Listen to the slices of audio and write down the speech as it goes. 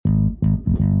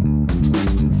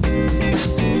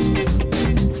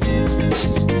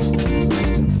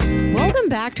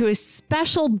back to a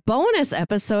special bonus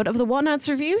episode of the Whatnauts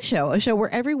Review Show, a show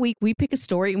where every week we pick a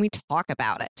story and we talk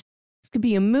about it. This could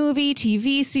be a movie,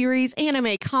 TV series,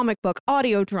 anime, comic book,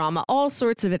 audio drama, all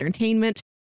sorts of entertainment.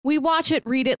 We watch it,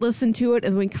 read it, listen to it,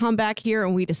 and we come back here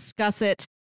and we discuss it.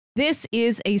 This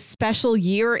is a special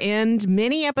year-end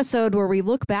mini episode where we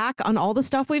look back on all the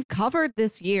stuff we've covered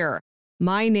this year.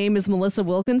 My name is Melissa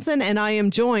Wilkinson, and I am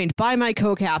joined by my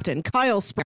co-captain, Kyle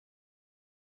Springer.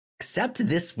 Except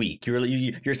this week,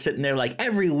 you're sitting there like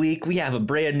every week we have a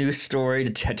brand new story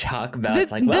to talk about.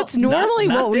 It's like, well, that's normally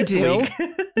not what we do.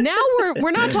 Now we're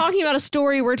not talking about a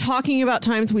story. We're talking about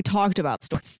times we talked about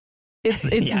stories.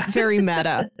 It's very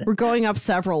meta. We're going up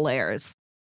several layers.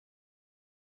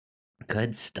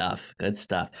 Good stuff. Good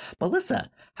stuff.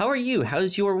 Melissa, how are you?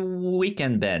 How's your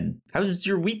weekend been? How's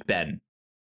your week been?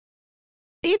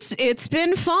 It's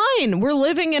been fine. We're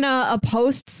living in a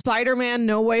post Spider-Man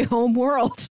No Way Home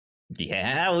world.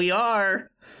 Yeah, we are.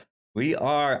 We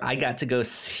are. I got to go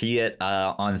see it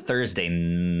on Thursday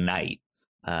night.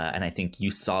 And I think you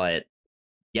saw it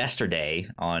yesterday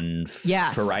on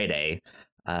Friday.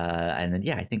 And then,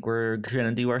 I think we're going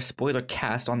to do our spoiler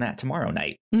cast on that tomorrow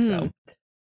night. So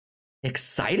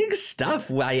exciting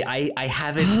stuff. I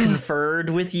haven't conferred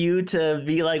with you to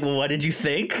be like, what did you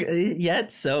think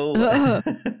yet? So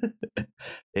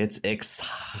it's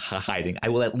exciting. I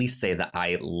will at least say that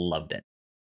I loved it.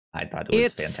 I thought it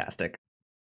was fantastic.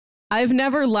 I've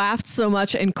never laughed so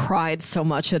much and cried so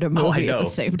much at a movie at the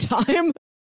same time.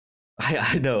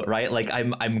 I know, right? Like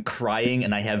I'm crying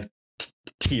and I have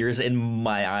tears in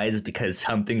my eyes because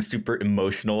something super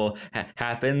emotional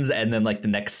happens, and then like the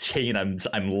next scene I'm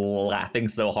laughing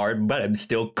so hard, but I'm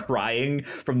still crying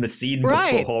from the scene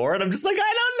before, and I'm just like,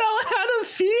 I don't know how to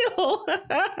feel.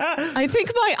 I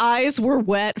think my eyes were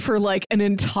wet for like an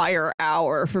entire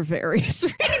hour for various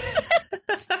reasons.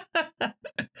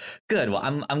 Good.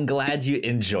 Well, I'm glad you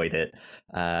enjoyed it.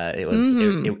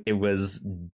 It was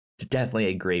definitely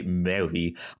a great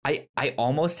movie. I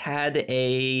almost had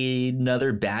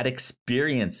another bad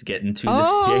experience getting to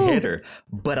the theater,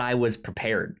 but I was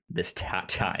prepared this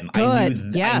time. Good.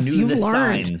 I knew the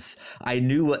learned. signs. I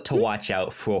knew what to watch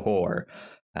out for.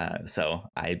 So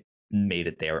I made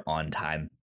it there on time.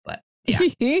 But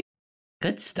yeah,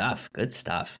 good stuff. Good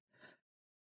stuff.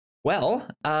 Well,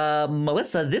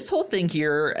 Melissa, this whole thing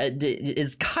here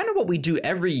is kind of what we do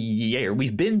every year.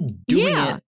 We've been doing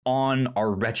it on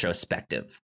our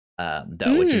retrospective,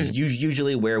 though, which is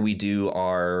usually where we do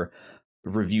our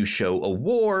review show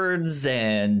awards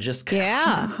and just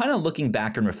kind of looking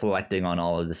back and reflecting on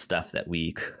all of the stuff that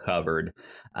we covered,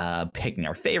 picking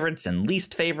our favorites and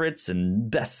least favorites and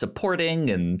best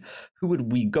supporting and who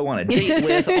would we go on a date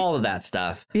with, all of that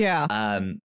stuff. Yeah.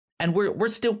 And we're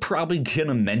still probably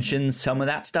gonna mention some of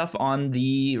that stuff on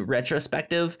the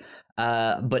retrospective,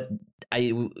 but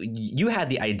you had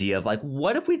the idea of like,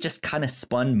 what if we just kind of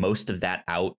spun most of that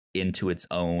out into its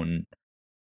own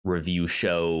review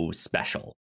show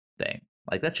special thing?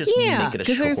 Like, let's just make it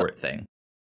a short thing.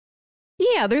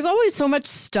 Yeah, there's always so much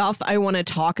stuff I want to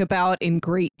talk about in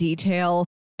great detail.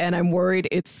 And I'm worried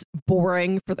it's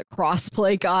boring for the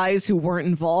crossplay guys who weren't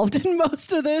involved in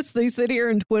most of this. They sit here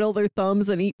and twiddle their thumbs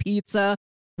and eat pizza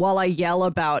while I yell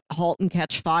about Halt and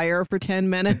Catch Fire for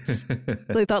 10 minutes.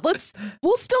 So I thought,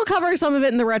 we'll still cover some of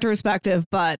it in the retrospective,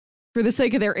 but for the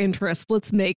sake of their interest,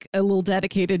 let's make a little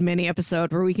dedicated mini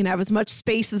episode where we can have as much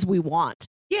space as we want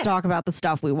to talk about the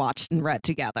stuff we watched and read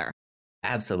together.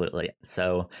 Absolutely.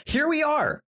 So here we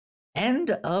are.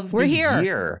 End of the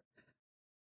year.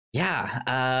 Yeah,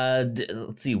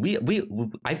 let's see.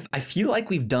 I feel like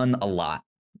we've done a lot.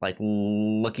 Like,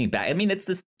 looking back, I mean, it's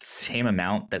the same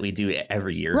amount that we do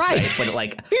every year, right? But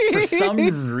like, for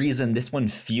some reason, this one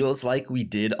feels like we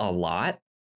did a lot.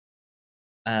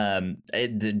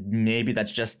 Maybe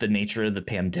that's just the nature of the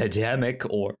pandemic,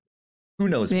 or who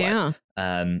knows what.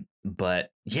 But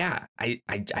yeah,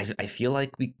 I feel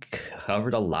like we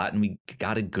covered a lot, and we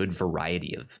got a good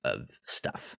variety of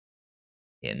stuff.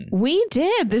 We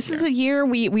did. This is a year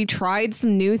we tried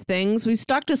some new things. We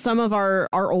stuck to some of our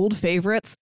old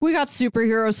favorites. We got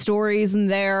superhero stories in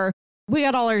there. We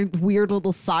got all our weird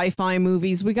little sci-fi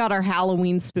movies. We got our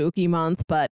Halloween spooky month.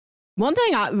 But one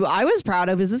thing I was proud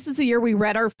of is this is the year we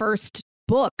read our first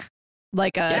book,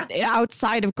 like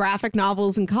outside of graphic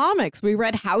novels and comics. We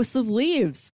read House of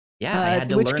Leaves. Yeah, I had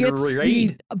to learn to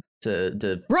read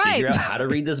to figure out how to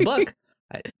read this book.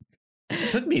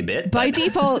 It took me a bit. By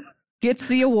default, gets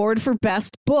the award for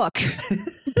best book,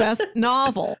 best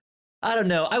novel. I don't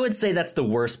know. I would say that's the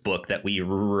worst book that we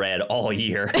read all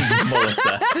year,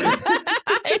 Melissa.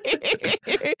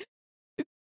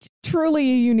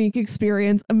 truly a unique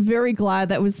experience. I'm very glad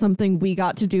that was something we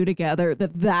got to do together,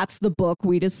 that's the book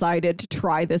we decided to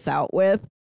try this out with.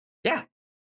 Yeah.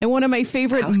 And one of my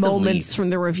favorite House moments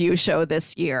from the review show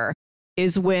this year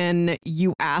is when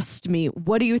you asked me,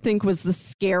 what do you think was the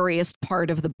scariest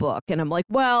part of the book? And I'm like,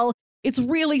 well, it's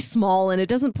really small and it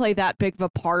doesn't play that big of a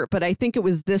part, but I think it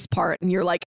was this part. And you're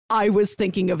like, I was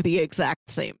thinking of the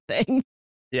exact same thing.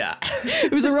 Yeah.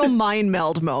 It was a real mind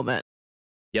meld moment.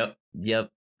 Yep.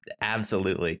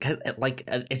 Absolutely. 'Cause, like,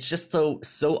 it's just so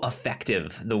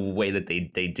effective the way that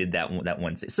they did that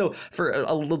one. So for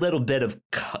a little bit of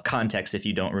context, if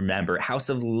you don't remember, House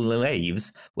of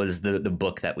Leaves was the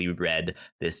book that we read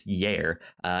this year,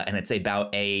 and it's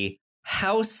about a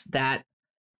house that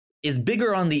is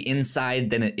bigger on the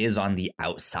inside than it is on the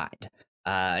outside.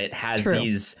 It has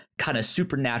these kind of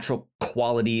supernatural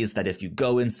qualities that if you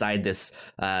go inside this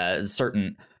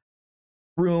certain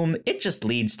room, it just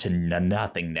leads to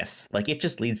nothingness. Like, it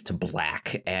just leads to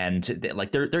black, and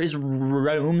like there is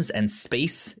rooms and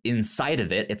space inside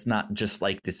of it. It's not just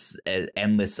like this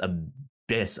endless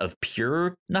abyss of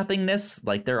pure nothingness.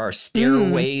 Like, there are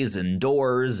stairways and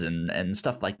doors and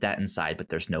stuff like that inside, but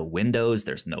there's no windows,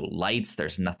 there's no lights,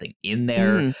 there's nothing in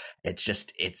there. It's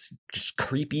just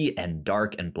creepy and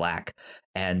dark and black.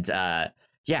 And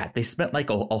they spent like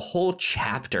a whole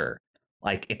chapter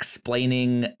like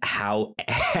explaining how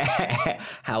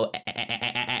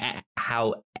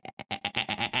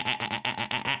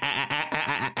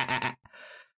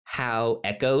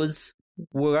echoes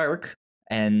work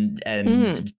and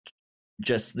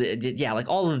just like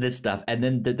all of this stuff. And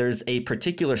then there's a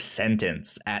particular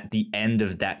sentence at the end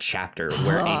of that chapter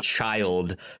where a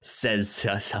child says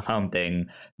something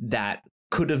that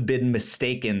could have been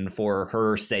mistaken for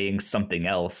her saying something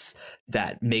else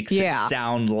that makes it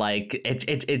sound like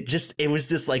it was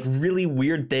this like really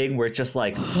weird thing where it's just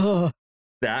like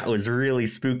that was really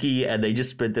spooky, and they just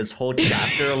spent this whole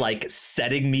chapter like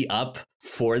setting me up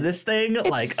for this thing. It's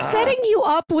like setting you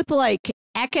up with like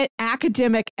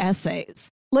academic essays.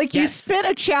 Like, you spent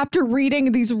a chapter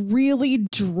reading these really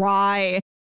dry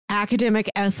academic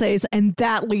essays, and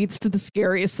that leads to the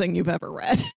scariest thing you've ever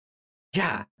read.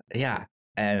 Yeah.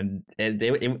 And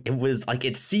it was like,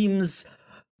 it seems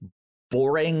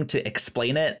boring to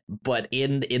explain it, but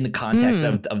in the context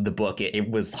of the book, it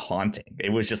was haunting.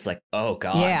 It was just like, oh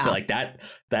god, like that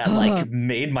like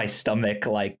made my stomach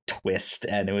like twist,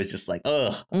 and it was just like,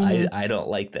 I don't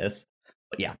like this.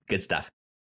 But yeah, good stuff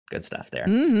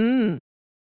there.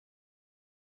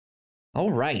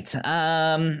 All right.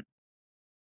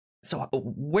 So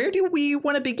where do we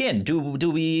want to begin? Do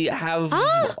we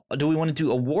want to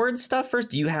do award stuff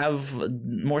first? Do you have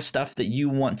more stuff that you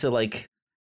want to like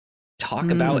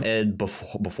talk about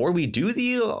before we do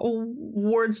the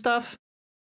award stuff?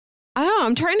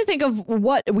 I'm trying to think of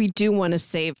what we do want to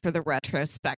save for the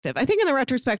retrospective. I think in the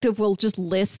retrospective, we'll just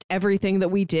list everything that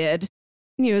we did,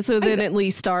 so that at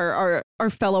least our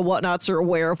fellow whatnots are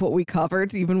aware of what we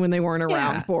covered, even when they weren't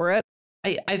around for it.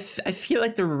 I feel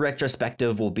like the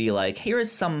retrospective will be like, here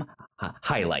is some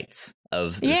highlights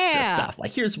of this stuff.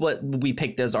 Like, here's what we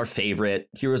picked as our favorite.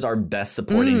 Here's our best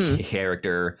supporting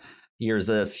character. Here's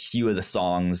a few of the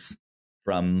songs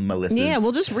from Melissa's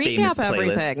we'll just recap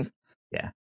everything. Yeah.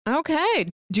 Okay.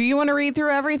 Do you want to read through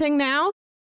everything now?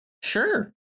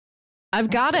 Sure.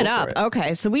 I've got it up.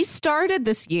 Okay. So we started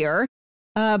this year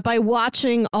by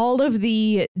watching all of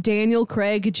the Daniel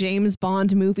Craig James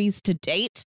Bond movies to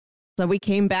date. So we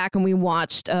came back and we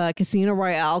watched Casino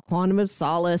Royale, Quantum of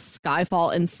Solace,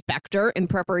 Skyfall, and Spectre in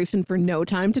preparation for No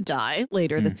Time to Die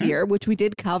later this year, which we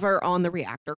did cover on the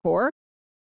Reactor Core.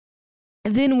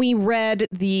 And then we read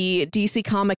the DC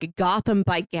comic Gotham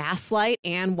by Gaslight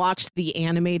and watched the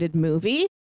animated movie.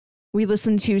 We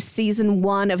listened to season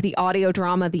 1 of the audio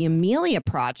drama The Amelia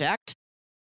Project.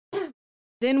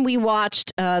 Then we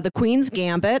watched The Queen's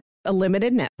Gambit, a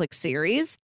limited Netflix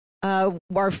series.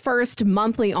 Our first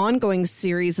monthly ongoing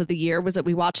series of the year was that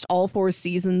we watched all 4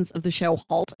 seasons of the show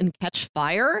Halt and Catch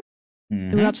Fire.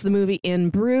 We watched the movie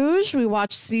In Bruges. We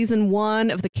watched season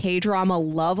 1 of the K-drama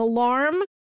Love Alarm.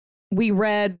 We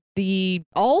read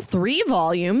all 3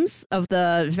 volumes of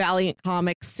the Valiant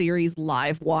Comics series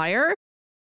Livewire.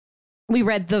 We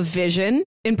read The Vision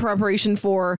in preparation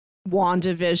for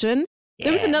WandaVision.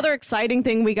 There was another exciting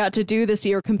thing we got to do this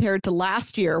year compared to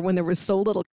last year when there was so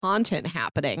little content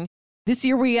happening. This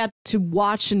year we had to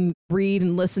watch and read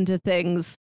and listen to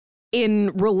things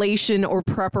in relation or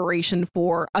preparation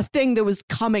for a thing that was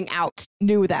coming out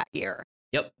new that year.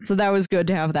 Yep. So that was good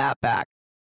to have that back.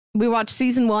 We watched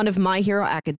season 1 of My Hero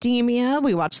Academia.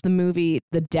 We watched the movie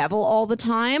The Devil All the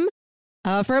Time.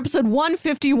 For episode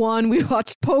 151, we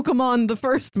watched Pokemon, the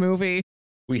first movie.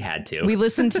 We had to. We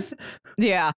listened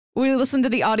to, we listened to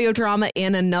the audio drama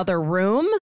In Another Room.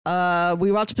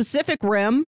 We watched Pacific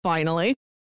Rim, finally.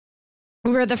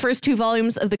 We read the first 2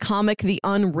 volumes of the comic The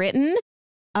Unwritten.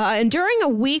 And during a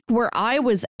week where I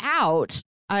was out,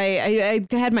 I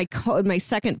had my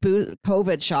second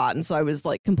COVID shot, and so I was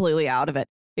like completely out of it.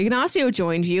 Ignacio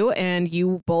joined you, and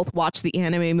you both watched the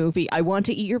anime movie I Want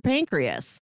to Eat Your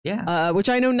Pancreas. Yeah. Which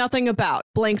I know nothing about.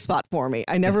 Blank spot for me.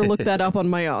 I never looked that up on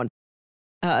my own.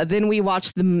 Then we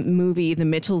watched the movie The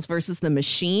Mitchells versus the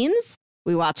Machines.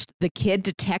 We watched The Kid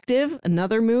Detective,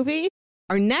 another movie.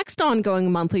 Our next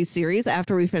ongoing monthly series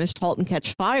after we finished Halt and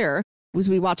Catch Fire was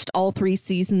we watched all 3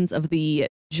 seasons of the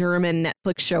German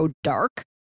Netflix show Dark.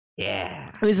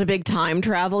 Yeah. It was a big time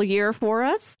travel year for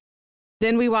us.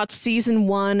 Then we watched season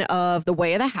 1 of The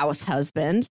Way of the House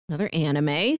Husband, another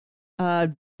anime.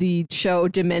 The show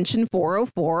Dimension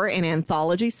 404, an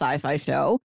anthology sci-fi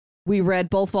show. We read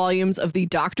both volumes of the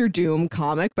Doctor Doom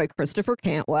comic by Christopher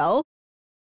Cantwell.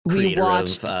 Creator we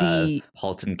watched of, the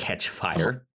Halt and Catch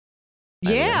Fire.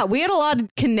 Yeah, we had a lot of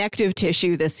connective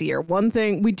tissue this year.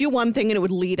 We do one thing and it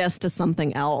would lead us to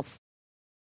something else.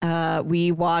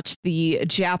 We watched the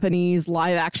Japanese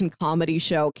live-action comedy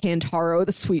show Kantaro,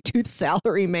 the Sweet Tooth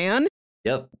Salaryman.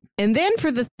 Yep. And then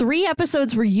for the 3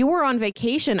 episodes where you were on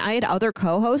vacation, I had other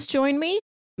co-hosts join me.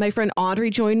 My friend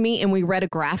Audrey joined me, and we read a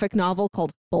graphic novel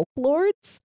called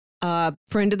Folklords.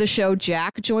 Friend of the show,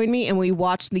 Jack, joined me, and we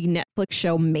watched the Netflix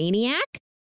show Maniac.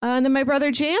 And then my brother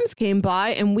Jams came by,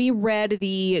 and we read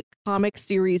the comic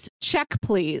series Check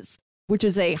Please, which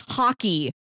is a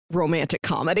hockey romantic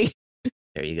comedy.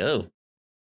 There you go.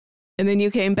 And then you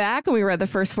came back, and we read the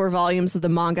first 4 volumes of the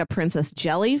manga Princess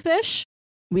Jellyfish.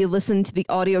 We listened to the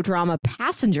audio drama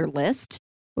Passenger List.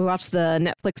 We watched the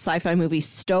Netflix sci-fi movie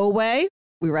Stowaway.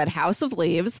 We read House of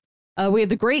Leaves. We had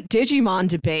the great Digimon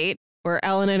debate, where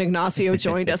Ellen and Ignacio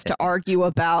joined us to argue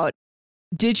about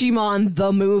Digimon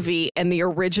the movie and the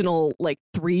original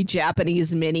 3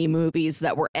 Japanese mini movies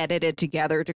that were edited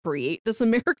together to create this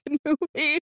American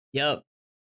movie. Yep.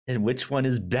 And which one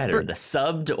is better, the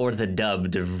subbed or the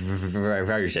dubbed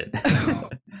version?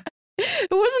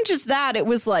 It wasn't just that. It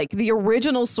was the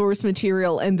original source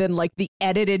material and then the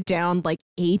edited down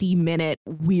 80-minute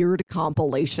weird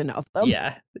compilation of them.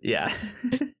 Yeah.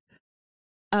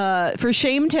 For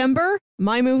Shame Timber,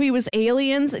 my movie was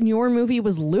Aliens and your movie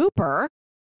was Looper.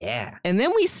 Yeah. And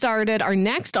then we started our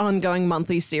next ongoing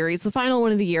monthly series, the final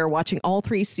one of the year, watching all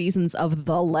 3 seasons of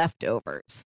The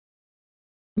Leftovers.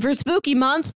 For Spooky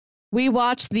Month, we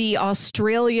watched the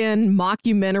Australian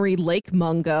mockumentary Lake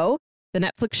Mungo, the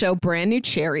Netflix show Brand New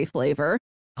Cherry Flavor,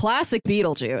 classic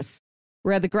Beetlejuice. We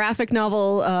read the graphic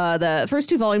novel, the first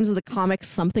 2 volumes of the comic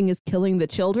Something is Killing the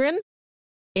Children.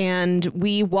 And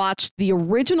we watched the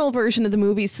original version of the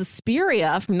movie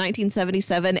Suspiria from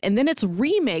 1977 and then its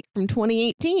remake from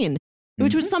 2018,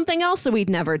 which was something else that we'd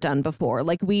never done before.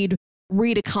 We'd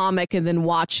read a comic and then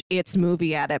watch its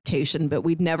movie adaptation, but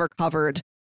we'd never covered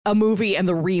a movie and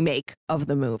the remake of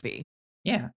the movie.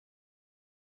 Yeah.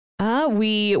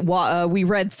 We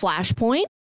read Flashpoint,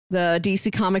 the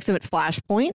DC Comics event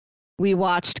Flashpoint. We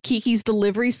watched Kiki's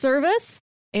Delivery Service.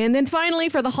 And then finally,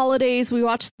 for the holidays, we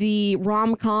watched the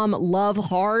rom-com Love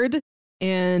Hard.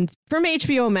 And from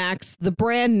HBO Max, the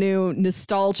brand new,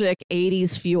 nostalgic,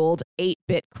 80s-fueled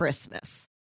 8-Bit Christmas.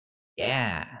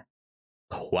 Yeah.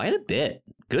 Quite a bit.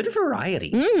 Good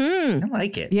variety. Mm-hmm. I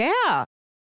like it. Yeah.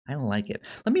 I like it.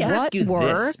 Let me ask you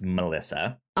this,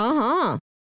 Melissa. Uh-huh.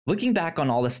 Looking back on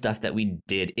all the stuff that we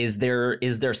did, is there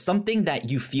something that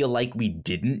you feel like we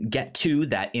didn't get to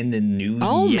that in the new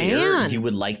year you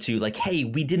would like to, hey,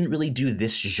 we didn't really do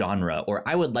this genre, or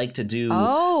I would like to do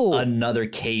another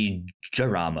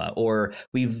K-drama, or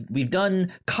we've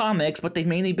done comics, but they've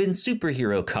mainly been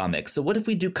superhero comics. So what if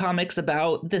we do comics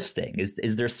about this thing?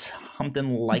 Is there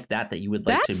something like that you would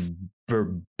like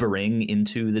to bring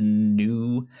into the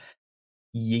new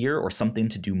year, or something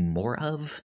to do more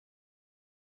of?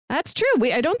 That's true.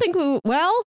 I don't think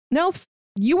no,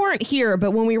 you weren't here,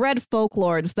 but when we read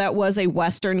Folklords, that was a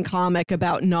Western comic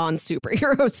about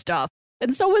non-superhero stuff.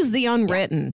 And so was The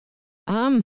Unwritten.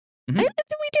 I think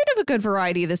we did have a good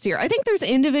variety this year. I think there's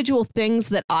individual things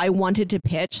that I wanted to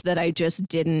pitch that I just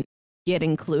didn't get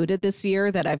included this year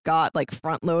that I've got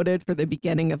front loaded for the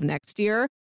beginning of next year.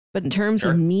 But in terms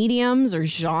of mediums or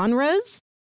genres,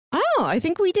 I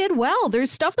think we did well. There's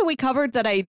stuff that we covered that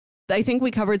I think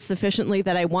we covered sufficiently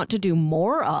that I want to do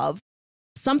more of.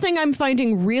 Something I'm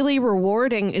finding really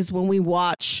rewarding is when we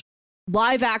watch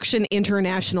live action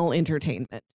international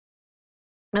entertainment.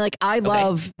 I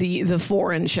love the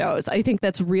foreign shows. I think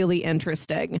that's really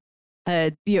interesting.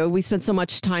 We spent so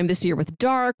much time this year with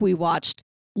Dark. We watched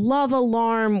Love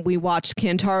Alarm. We watched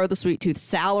Kantaro the Sweet Tooth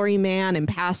Salaryman. In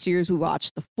past years, we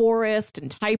watched The Forest and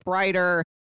Typewriter.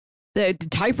 The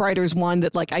Typewriter's one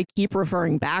that I keep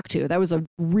referring back to. That was a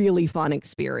really fun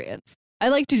experience. I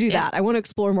like to do that. I want to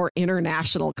explore more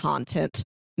international content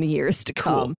in the years to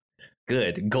come.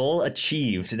 Good. Goal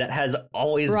achieved. That has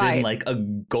always been a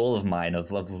goal of mine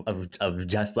of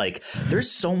just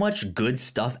there's so much good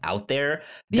stuff out there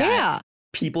that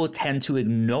people tend to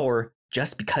ignore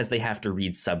just because they have to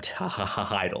read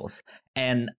subtitles.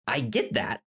 And I get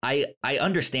that. I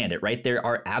understand it, right? There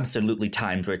are absolutely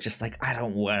times where it's just I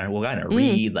don't want to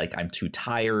read, I'm too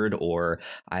tired, or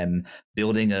I'm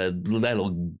building a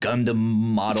little Gundam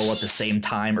model at the same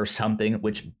time or something,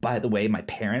 which, by the way, my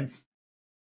parents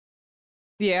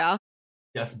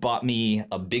just bought me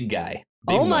a big guy.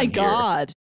 Oh my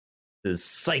God. The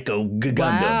Psycho Gundam.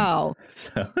 Wow.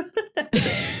 So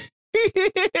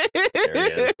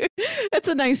That's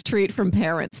a nice treat from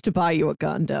parents to buy you a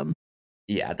Gundam.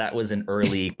 Yeah, that was an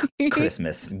early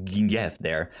Christmas gift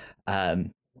there. I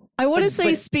want to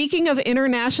say, speaking of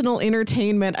international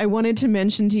entertainment, I wanted to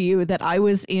mention to you that I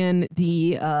was in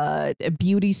the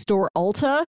beauty store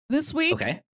Ulta this week.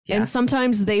 Okay. Yeah. And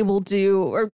sometimes they will do,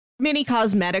 or many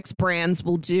cosmetics brands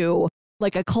will do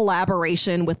a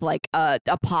collaboration with a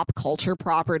pop culture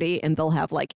property, and they'll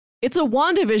have it's a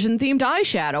WandaVision themed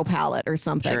eyeshadow palette or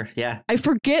something. Sure, yeah. I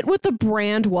forget what the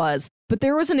brand was, but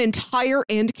there was an entire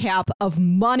end cap of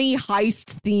Money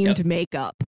Heist themed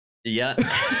makeup. Yeah.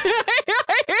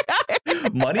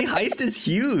 Money Heist is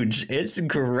huge. It's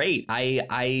great.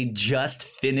 I just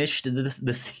finished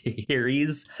the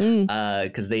series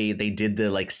because they did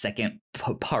the second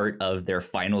part of their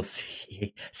final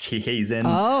season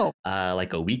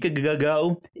a week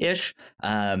ago ish.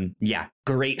 Yeah,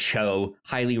 great show.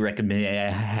 Highly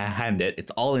recommend it.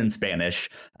 It's all in Spanish,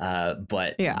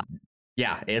 but yeah,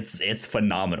 it's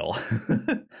phenomenal.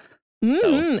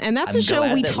 And that's a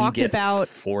show we talked about.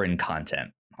 Foreign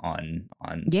content on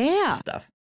stuff.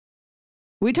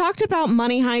 We talked about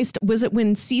Money Heist. Was it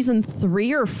when season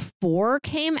 3 or 4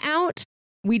 came out?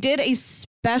 We did a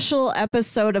special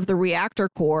episode of the Reactor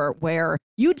Core where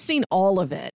you'd seen all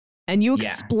of it. And you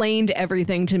explained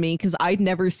everything to me because I'd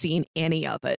never seen any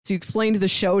of it. So you explained the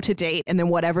show to date and then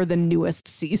whatever the newest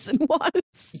season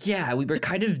was. Yeah, we were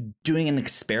kind of doing an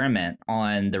experiment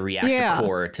on the Reactor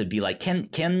Core to be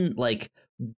can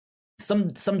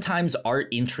sometimes our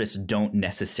interests don't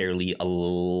necessarily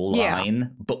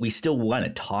align, but we still want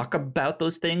to talk about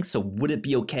those things. So would it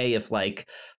be okay if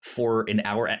for an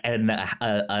hour and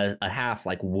a half,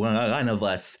 one of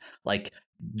us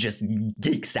just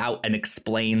geeks out and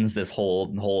explains this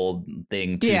whole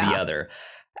thing to the other?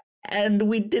 And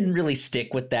we didn't really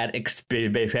stick with that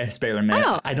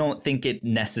experiment. I don't think it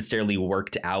necessarily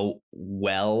worked out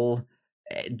well.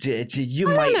 You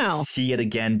might see it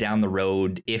again down the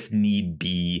road if need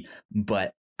be,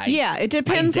 but it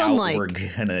depends on we're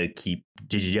gonna keep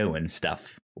doing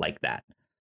stuff like that.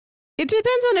 It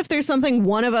depends on if there's something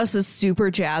one of us is super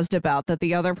jazzed about that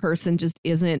the other person just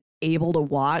isn't able to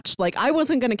watch. I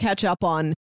wasn't going to catch up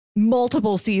on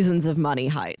multiple seasons of Money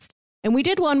Heist. And we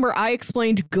did one where I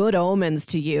explained Good Omens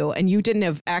to you, and you didn't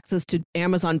have access to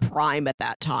Amazon Prime at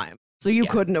that time. So you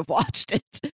couldn't have watched it.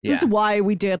 So that's why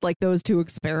we did those 2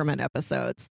 experiment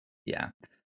episodes. Yeah.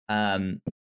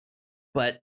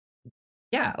 But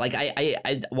yeah,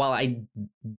 I while I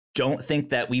don't think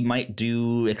that we might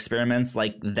do experiments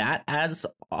like that as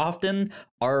often,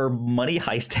 our Money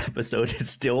Heist episode is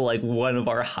still one of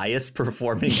our highest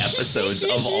performing episodes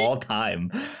of all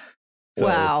time. So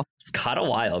wow. It's kind of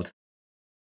wild.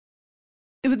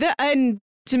 And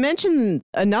to mention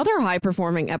another high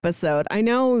performing episode, I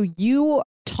know you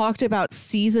talked about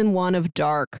season 1 of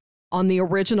Dark on the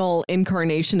original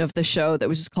incarnation of the show that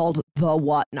was just called The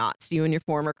Whatnots. You and your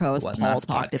former co-host Paul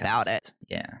talked about it.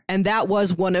 Yeah. And that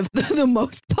was one of the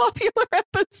most popular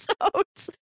episodes.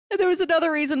 And there was another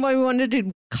reason why we wanted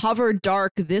to cover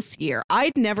Dark this year.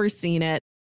 I'd never seen it.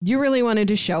 You really wanted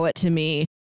to show it to me.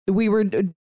 We were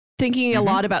thinking a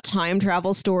lot about time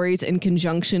travel stories in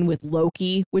conjunction with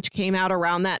Loki, which came out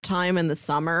around that time in the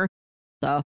summer.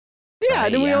 So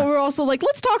and we were also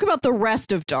let's talk about the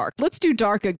rest of Dark. Let's do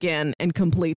Dark again and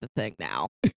complete the thing now.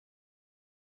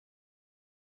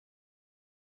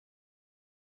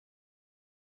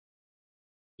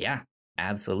 Yeah,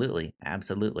 absolutely. Yeah,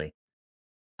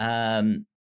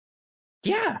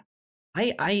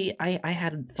 I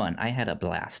had fun. I had a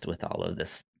blast with all of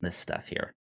this stuff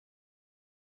here.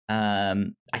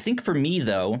 I think for me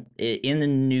though, in the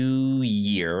new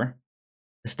year,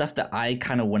 the stuff that I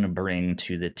kind of want to bring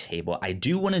to the table, I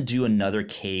do want to do another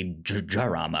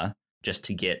K-drama just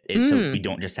to get it so we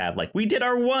don't just have like, we did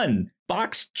our one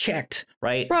box checked,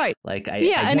 right? Right. Like I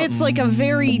and want it's like a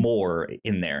very more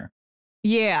in there.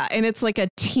 Yeah, and it's like a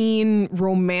teen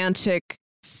romantic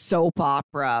soap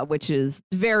opera, which is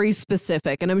very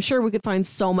specific. And I'm sure we could find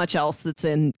so much else that's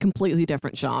in completely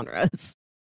different genres.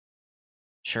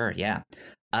 Sure, yeah.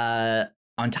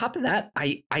 On top of that,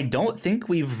 I don't think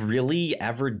we've really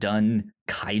ever done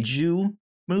kaiju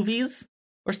movies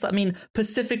or stuff. I mean,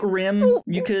 Pacific Rim,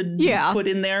 you could put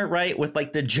in there, right? With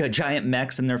like the giant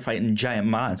mechs and they're fighting giant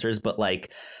monsters, but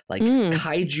like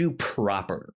kaiju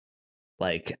proper.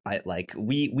 Like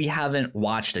we haven't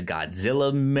watched a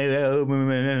Godzilla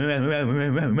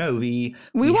movie.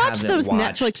 We watched those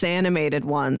Netflix animated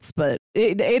ones, but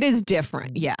it is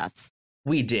different. Yes,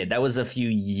 we did. That was a few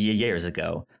years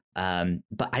ago.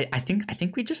 But I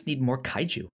think we just need more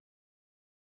kaiju.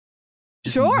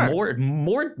 Just sure.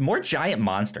 More giant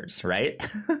monsters, right?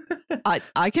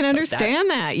 I can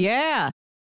understand that. Yeah.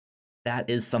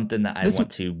 That is something that I want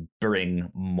to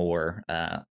bring more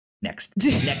next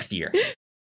year.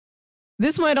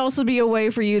 This might also be a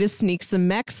way for you to sneak some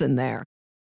mechs in there.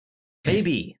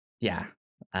 Maybe. Yeah.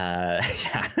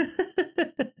 Yeah.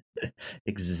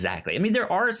 Exactly. I mean,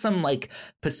 there are some like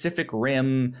Pacific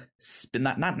Rim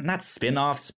not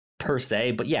spin-offs per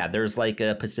se, but yeah, there's like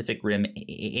a Pacific Rim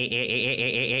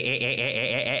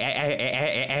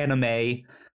anime,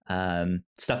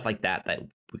 stuff like that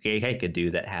I could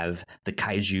do that have the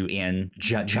kaiju and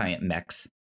giant mechs,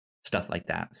 stuff like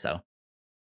that. So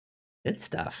good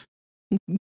stuff.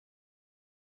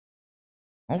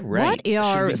 All right. What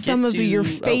are some of your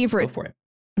favorite? Go for it.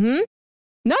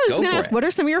 No, I was just going to ask, what are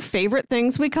some of your favorite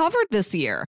things we covered this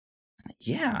year?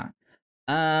 Yeah.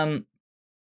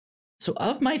 So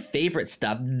of my favorite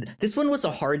stuff, this one was a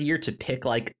hard year to pick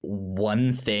like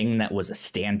one thing that was a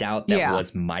standout that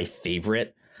was my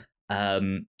favorite.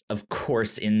 Of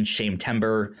course, in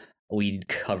Shametember, we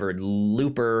covered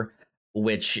Looper,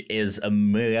 which is a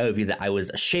movie that I was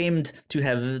ashamed to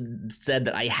have said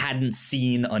that I hadn't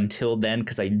seen until then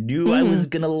because I knew I was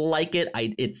gonna like it.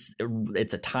 It's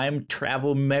a time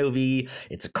travel movie.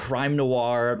 It's a crime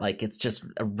noir. Like it's just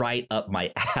right up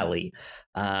my alley.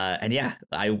 And yeah,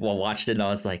 I watched it and I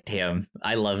was like, damn,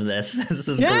 I love this. This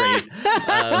is great.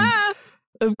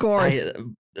 Of course.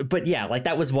 But yeah, like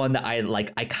that was one that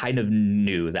I kind of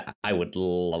knew that I would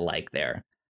like there.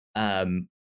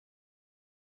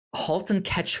 Halt and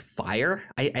Catch Fire,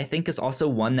 I think, is also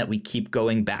one that we keep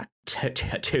going back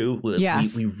to.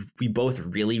 Yes. We both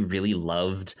really, really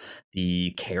loved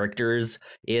the characters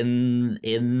in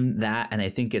that. And I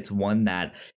think it's one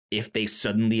that if they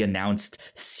suddenly announced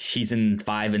season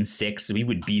 5 and 6, we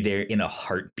would be there in a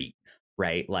heartbeat,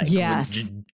 right? Like,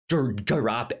 yes.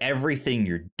 Drop everything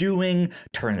you're doing,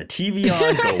 turn the TV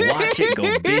on, go watch it,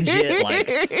 go binge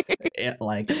it.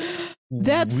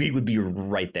 We would be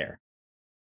right there.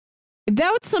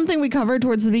 That was something we covered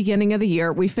towards the beginning of the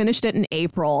year. We finished it in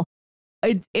April.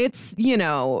 It's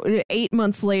 8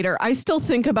 months later. I still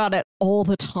think about it all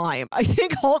the time. I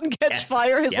think Halt and Catch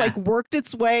Fire has like worked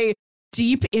its way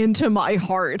deep into my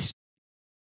heart.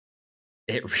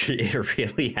 It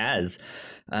really has.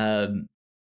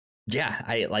 Yeah,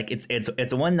 I like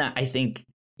it's one that I think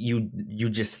you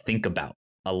just think about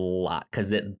a lot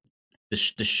because the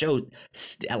show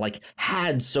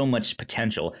had so much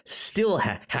potential, still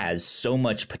has so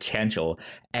much potential,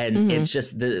 and it's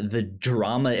just the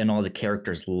drama in all the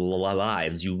characters'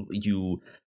 lives. You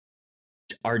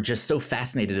are just so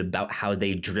fascinated about how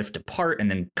they drift apart and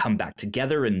then come back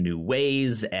together in new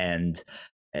ways, and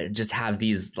just have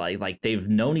these like they've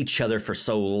known each other for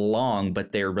so long,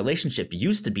 but their relationship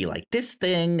used to be like this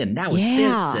thing, and now it's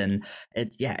this, and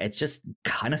it's just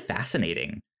kind of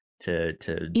fascinating to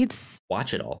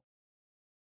watch it all.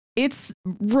 It's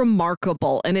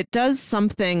remarkable, and it does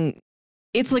something.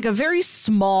 It's like a very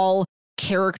small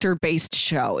character-based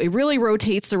show. It really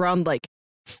rotates around like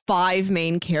 5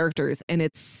 main characters, and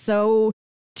it's so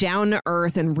down to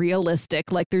earth and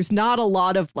realistic. Like there's not a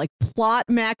lot of like plot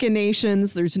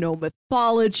machinations, there's no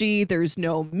mythology, there's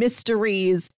no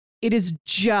mysteries. It is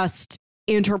just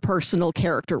interpersonal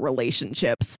character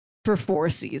relationships for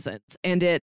 4 seasons, and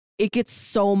it gets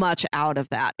so much out of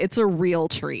that. It's a real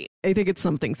treat. I think it's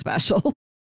something special.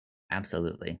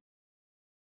 Absolutely.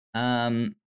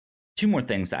 2 more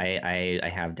things that I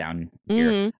have down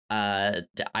here. I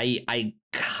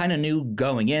kind of knew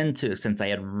going into, since I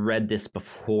had read this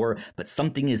before, but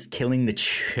Something is Killing the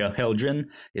Children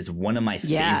is one of my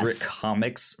favorite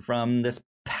comics from this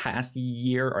past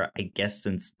year, or I guess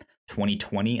since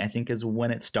 2020, I think is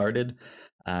when it started.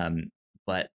 But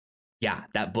But yeah,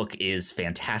 that book is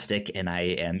fantastic, and I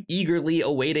am eagerly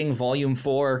awaiting volume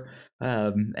 4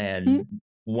 and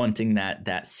wanting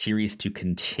that series to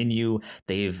continue.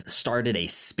 They've started a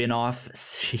spin-off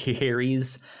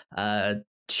series to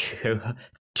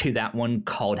that one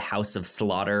called House of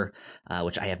Slaughter,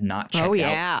 which I have not checked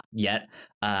out yet.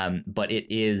 But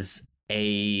it's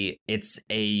a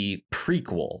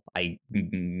prequel.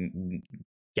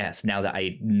 Yes, now that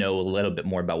I know a little bit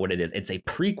more about what it is, it's a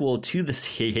prequel to the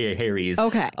series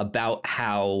about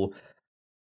how,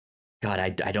 God,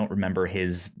 I don't remember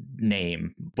his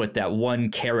name, but that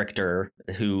one character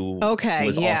who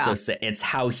was also, it's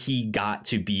how he got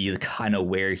to be kind of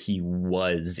where he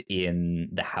was in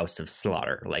the House of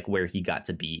Slaughter, like where he got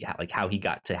to be, like how he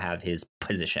got to have his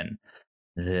position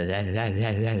there.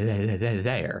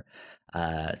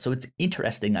 So it's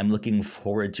interesting. I'm looking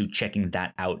forward to checking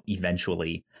that out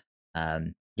eventually.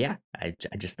 Yeah, I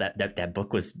just that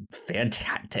book was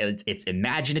fantastic. It's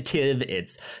imaginative,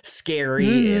 it's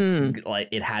scary, it's like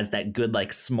it has that good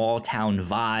like small town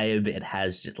vibe. It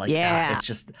has just like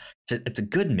it's a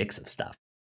good mix of stuff.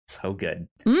 So good.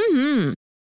 And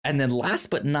then last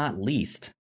but not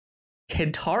least,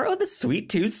 Kentaro the Sweet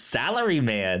Tooth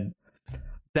Salaryman.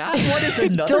 That one is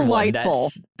another one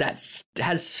that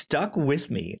has stuck with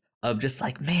me of just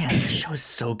like, man, this show is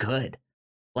so good.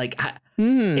 Like, some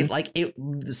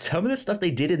of the stuff they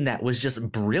did in that was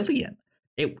just brilliant.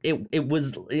 It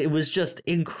was just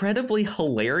incredibly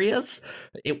hilarious.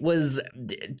 It was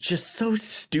just so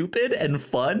stupid and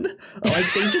fun.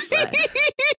 Like they just,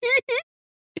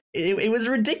 it was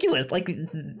ridiculous. Like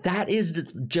that is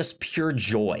just pure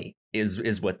joy.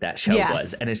 Is what that show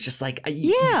was, and it's just like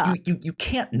you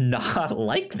can't not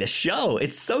like this show.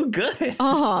 It's so good.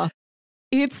 I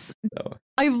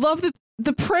love that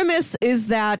the premise is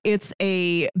that it's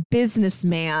a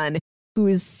businessman who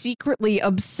is secretly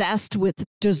obsessed with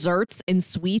desserts and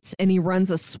sweets, and he runs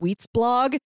a sweets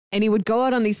blog, and he would go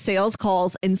out on these sales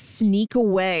calls and sneak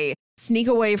away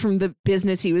from the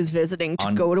business he was visiting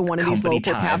to go to one of these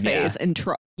local cafes and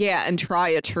try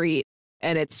a treat.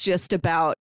 And it's just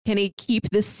about, can he keep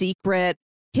this secret?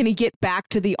 Can he get back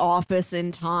to the office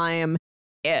in time?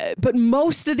 But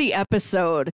most of the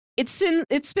episode, it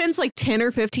spends like 10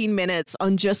 or 15 minutes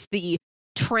on just the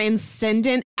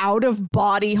transcendent,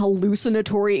 out-of-body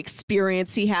hallucinatory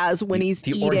experience he has when he's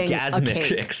eating orgasmic a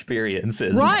cake.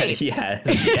 Experiences. Right.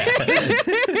 Yes. Yeah.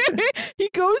 He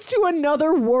goes to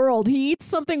another world. He eats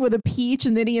something with a peach,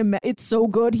 and then it's so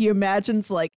good he imagines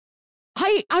like,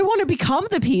 I want to become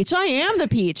the peach. I am the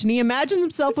peach. And he imagines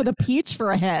himself with a peach for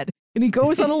a head. And he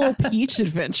goes on a little peach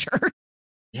adventure.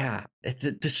 Yeah.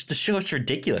 The show is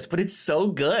ridiculous, but it's so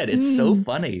good. It's so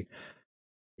funny.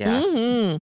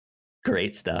 Yeah.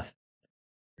 Great stuff.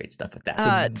 Great stuff with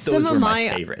that. So those were my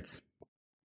favorites.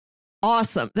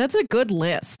 Awesome. That's a good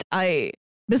list.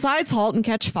 Besides Halt and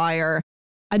Catch Fire,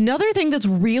 another thing that's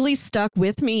really stuck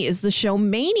with me is the show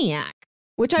Maniac,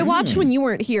 which I watched when you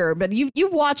weren't here, but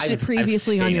you've watched it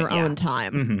previously on your own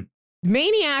time.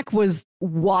 Maniac was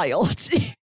wild.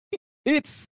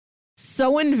 It's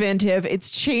so inventive.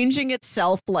 It's changing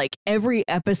itself like every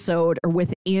episode or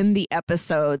within the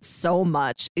episode so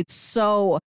much. It's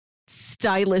so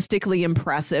stylistically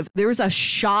impressive. There was a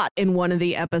shot in one of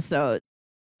the episodes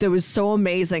that was so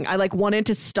amazing. I like wanted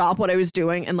to stop what I was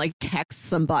doing and like text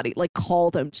somebody, like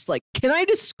call them, just like, can I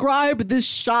describe this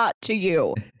shot to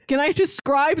you? Can I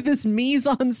describe this mise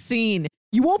en scene?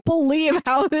 You won't believe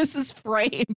how this is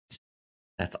framed.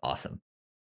 That's awesome.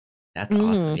 That's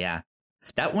awesome. Yeah.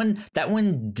 That one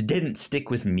didn't stick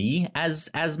with me as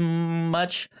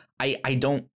much. I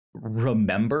don't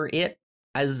remember it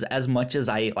as much as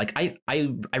I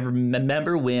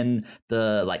remember when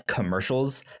the like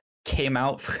commercials came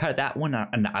out for that one,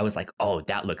 and I was like, oh,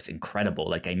 that looks incredible,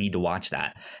 like I need to watch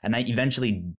that, and I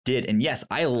eventually did, and yes,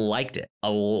 I liked it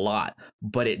a lot,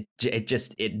 but it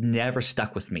never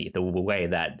stuck with me the way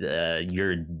that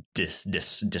you're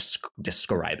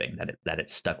describing that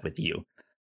it stuck with you.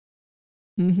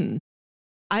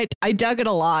 I dug it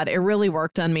a lot. It really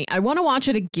worked on me. I want to watch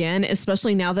it again,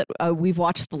 especially now that we've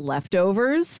watched The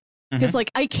Leftovers. Because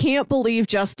like I can't believe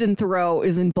Justin Theroux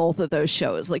is in both of those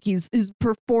shows. Like his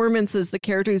performances, the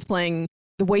character he's playing,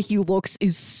 the way he looks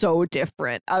is so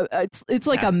different. It's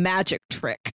like a magic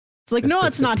trick. It's like, no,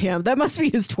 it's not him. That must be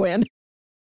his twin.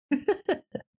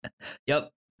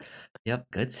 Yep.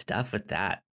 Good stuff with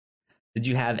that. Did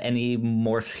you have any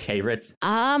more favorites?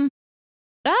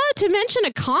 To mention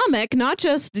a comic, not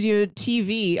just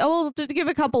TV. Oh, well, to give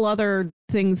a couple other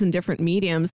things in different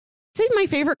mediums. I'd say my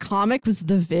favorite comic was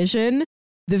The Vision.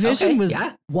 The Vision was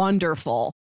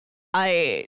wonderful.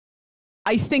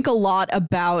 I think a lot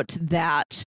about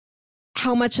that,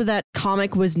 how much of that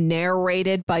comic was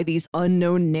narrated by these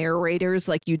unknown narrators.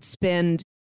 Like you'd spend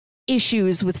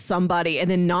issues with somebody and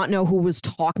then not know who was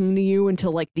talking to you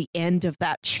until like the end of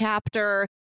that chapter.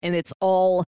 And it's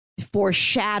all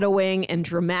foreshadowing and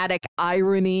dramatic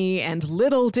irony. And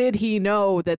little did he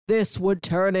know that this would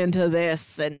turn into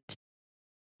this. And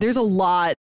there's a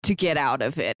lot to get out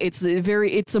of it. It's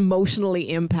emotionally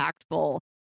impactful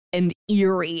and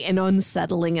eerie and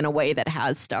unsettling in a way that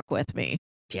has stuck with me.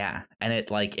 Yeah, and it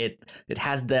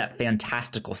has that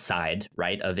fantastical side,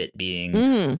 right, of it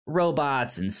being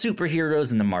robots and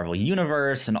superheroes in the Marvel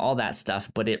universe and all that stuff,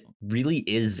 but it really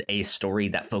is a story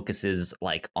that focuses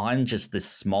like on just this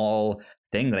small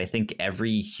thing that I think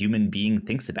every human being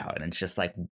thinks about, and it's just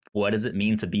like, what does it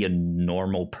mean to be a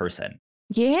normal person?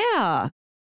 Yeah.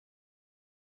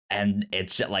 And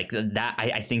it's just like that,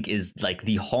 I think, is like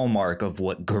the hallmark of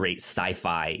what great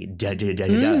sci-fi does,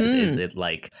 is it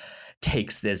like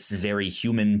takes this very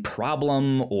human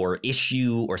problem or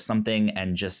issue or something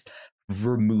and just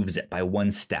removes it by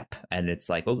one step. And it's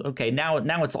like, okay, now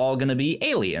it's all going to be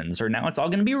aliens, or now it's all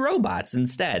going to be robots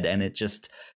instead. And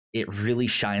it really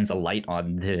shines a light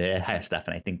on the stuff.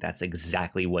 And I think that's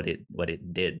exactly what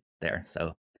it did there.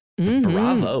 So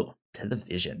bravo to the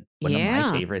Vision. One of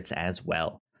my favorites as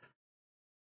well.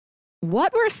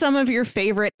 What were some of your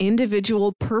favorite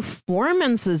individual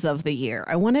performances of the year?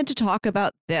 I wanted to talk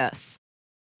about this.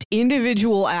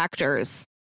 Individual actors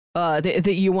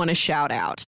that you want to shout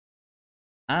out.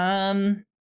 Let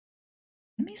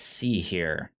me see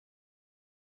here.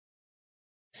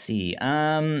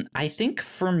 I think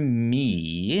for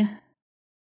me,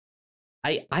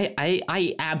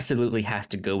 I absolutely have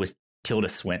to go with Tilda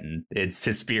Swinton in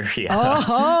Suspiria. Because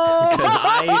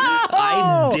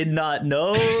I did not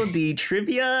know the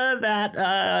trivia that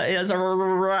is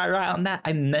around that.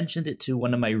 I mentioned it to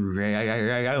one of my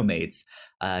roommates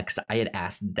because I had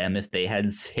asked them if they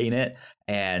had seen it,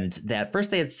 and at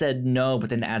first they had said no, but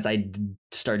then as I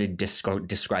started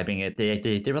describing it,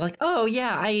 they were like, "Oh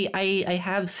yeah, I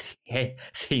have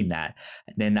seen that."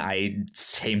 And then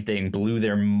same thing, blew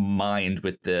their mind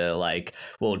with the like,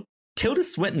 well, Tilda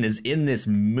Swinton is in this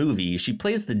movie. She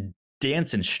plays the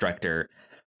dance instructor,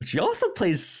 but she also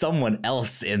plays someone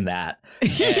else in that.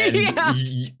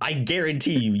 And I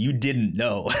guarantee you didn't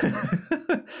know.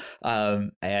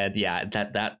 And yeah,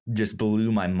 that just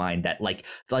blew my mind. That like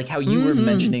how you were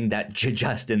mentioning that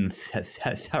Justin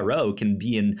Theroux can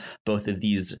be in both of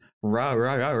these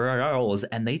roles,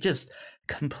 and they just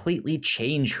completely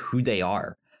change who they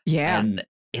are. Yeah, and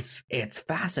it's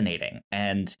fascinating.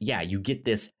 And yeah, you get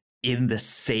this in the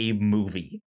same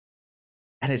movie,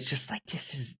 and it's just like,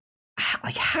 this is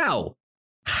like, how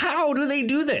do they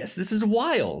do this? This is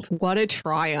wild. What a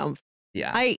triumph.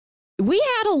 Yeah, we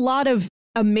had a lot of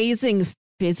amazing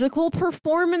physical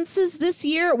performances this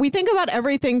year. We think about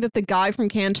everything that the guy from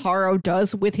Kantaro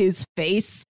does with his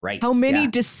face, right? How many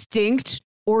distinct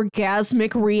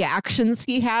orgasmic reactions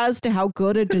he has to how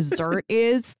good a dessert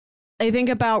is. I think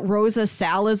about Rosa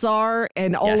Salazar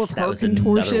and all of her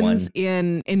contortions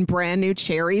in Brand New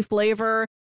Cherry Flavor.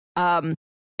 And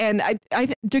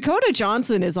Dakota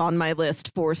Johnson is on my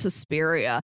list for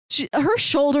Suspiria. Her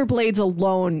shoulder blades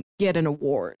alone get an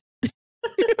award.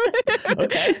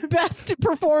 Okay. Best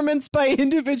performance by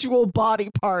individual body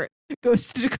part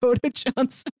goes to Dakota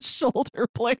Johnson's shoulder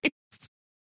blades.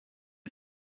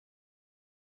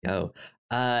 Yo.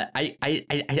 I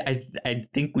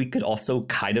think we could also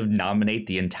kind of nominate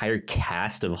the entire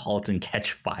cast of *Halt and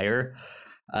Catch Fire*.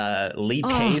 Lee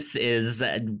Pace is,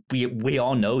 we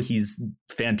all know he's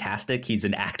fantastic. He's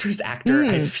an actor's actor.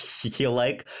 I feel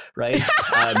like, right?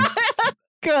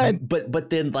 Good. But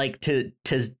then like to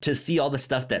see all the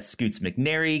stuff that Scoots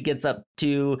McNairy gets up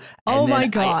to. Oh my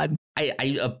God.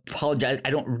 I apologize.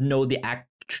 I don't know the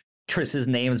actresses'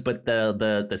 names, but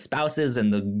the spouses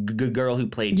and the girl who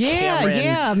played Cameron.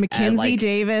 Yeah, Mackenzie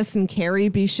Davis and Carrie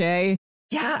Bichet.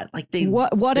 Yeah, like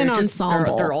what an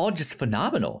ensemble. They're all just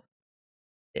phenomenal.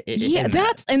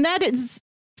 That is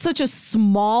such a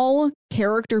small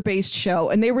character-based show,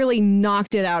 and they really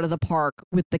knocked it out of the park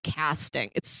with the casting.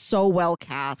 It's so well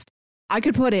cast. I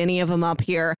could put any of them up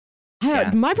here.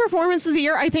 My performance of the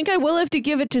year, I think I will have to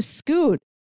give it to Scoot,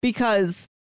 because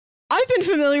I've been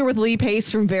familiar with Lee Pace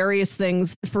from various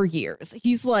things for years.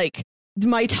 He's like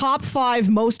my top 5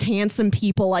 most handsome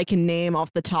people I can name off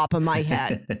the top of my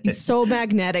head. He's so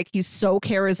magnetic. He's so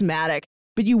charismatic.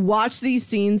 But you watch these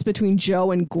scenes between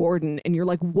Joe and Gordon, and you're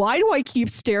like, why do I keep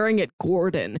staring at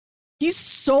Gordon? He's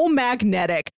so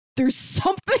magnetic. There's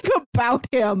something about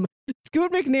him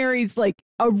Scoot McNairy's like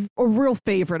a real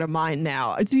favorite of mine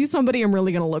now. He's somebody I'm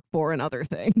really going to look for in other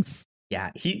things.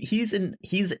 Yeah, he's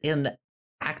an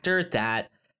actor that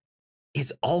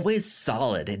is always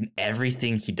solid in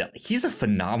everything he does. He's a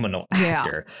phenomenal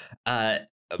actor. But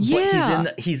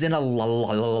he's in a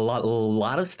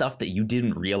lot of stuff that you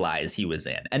didn't realize he was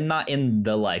in, and not in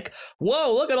the like,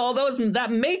 whoa, look at all that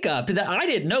makeup that I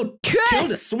didn't know.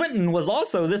 Tilda Swinton was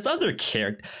also this other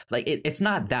character. Like it's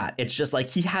not that. It's just like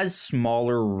he has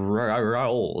smaller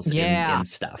roles in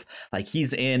stuff. Like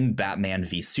he's in Batman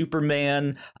v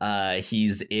Superman.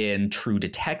 He's in True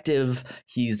Detective.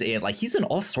 He's in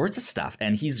all sorts of stuff,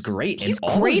 and he's great. He's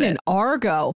great in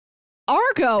Argo.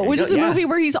 Which is a movie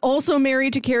where he's also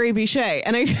married to Carrie Bichet.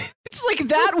 And it's like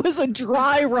that was a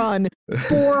dry run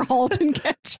for *Halt and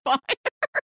Catch Fire*.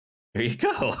 There you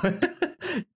go.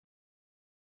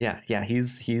 yeah,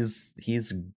 he's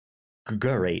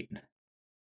great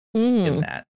in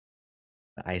that.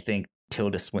 I think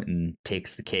Tilda Swinton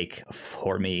takes the cake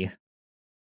for me.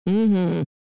 Mm-hmm.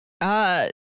 I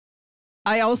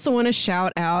also want to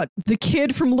shout out the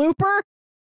kid from Looper.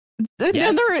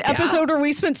 Another episode where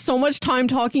we spent so much time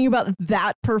talking about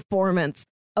that performance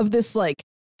of this like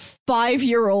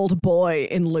 5-year-old boy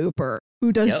in Looper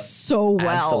who does so well.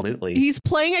 Absolutely. He's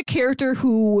playing a character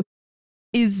who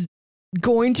is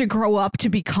going to grow up to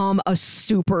become a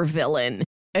super villain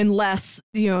unless,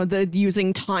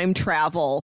 using time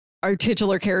travel. Our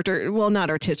titular character, well,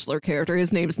 not our titular character.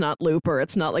 His name's not Looper.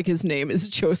 It's not like his name is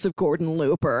Joseph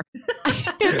Gordon-Looper.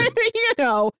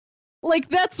 Like,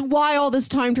 that's why all this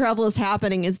time travel is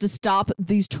happening, is to stop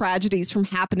these tragedies from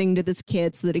happening to this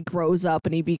kid so that he grows up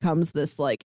and he becomes this,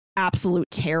 like, absolute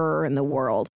terror in the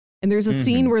world. And there's a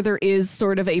scene where there is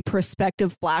sort of a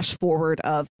perspective flash forward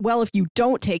of, well, if you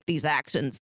don't take these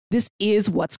actions, this is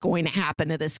what's going to happen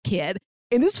to this kid.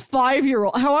 And this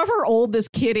 5-year-old, however old this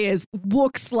kid is,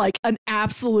 looks like an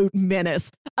absolute menace.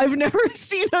 I've never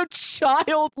seen a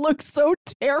child look so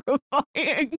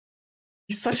terrifying.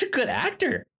 He's such a good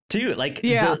actor. Too, like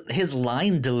his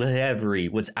line delivery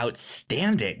was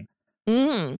outstanding,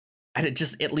 and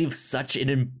it leaves such an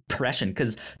impression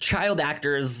because child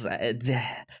actors,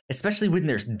 especially when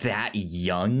they're that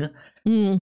young,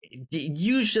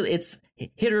 usually it's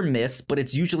hit or miss, but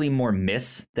it's usually more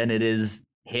miss than it is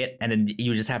hit, and then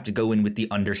you just have to go in with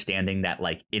the understanding that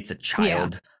like it's a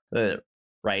child,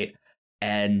 right?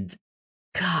 And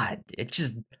God, it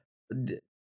just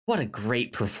what a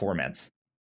great performance.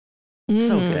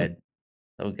 So good.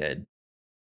 So good.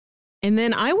 And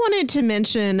then I wanted to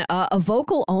mention a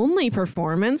vocal only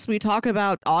performance. We talk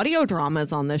about audio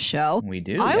dramas on this show. We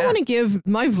do. I want to give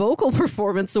my vocal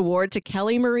performance award to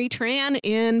Kelly Marie Tran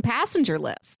in Passenger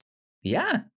List.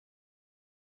 Yeah.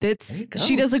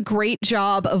 She does a great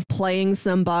job of playing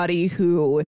somebody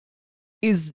who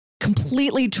is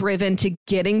completely driven to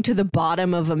getting to the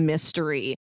bottom of a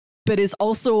mystery, but is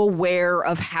also aware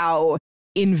of how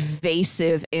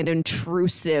invasive and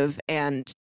intrusive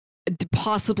and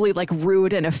possibly like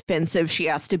rude and offensive she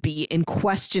has to be in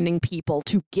questioning people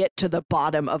to get to the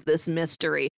bottom of this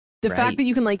mystery. The fact that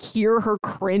you can like hear her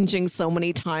cringing so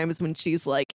many times when she's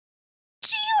like,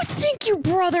 do you think your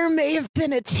brother may have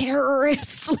been a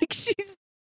terrorist? Like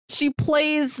she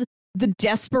plays the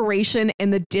desperation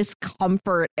and the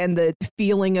discomfort and the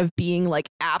feeling of being like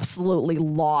absolutely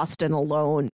lost and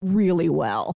alone really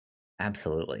well.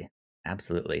 Absolutely.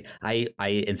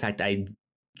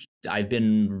 I've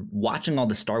been watching all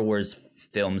the Star Wars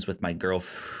films with my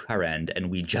girlfriend, and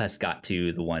we just got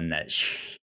to the one that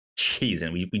she's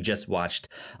in. We just watched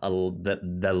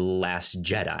the Last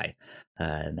Jedi,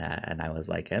 and I was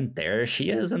like, and there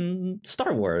she is in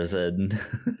Star Wars, and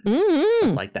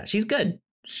like that. She's good.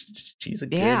 She's a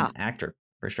good actor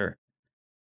for sure.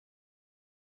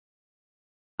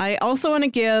 I also want to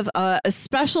give a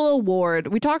special award.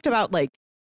 We talked about like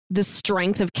the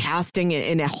strength of casting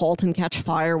in a *Halt and Catch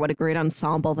Fire*, what a great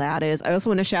ensemble that is. I also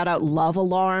want to shout out Love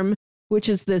Alarm, which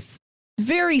is this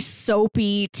very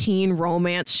soapy teen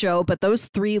romance show, but those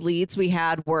 3 leads we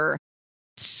had were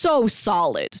so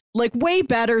solid, like way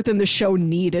better than the show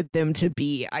needed them to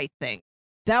be, I think.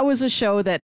 That was a show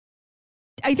that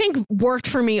I think worked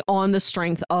for me on the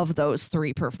strength of those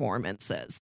 3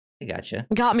 performances. I gotcha.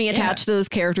 Got me attached to those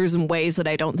characters in ways that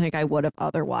I don't think I would have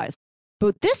otherwise.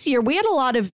 But this year, we had a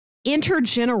lot of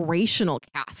intergenerational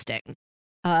casting.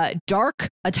 Dark,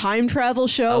 a time travel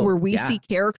show where we see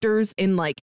characters in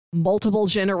like multiple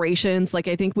generations. Like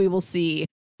I think we will see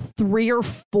 3 or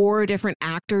 4 different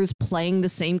actors playing the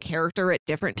same character at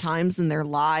different times in their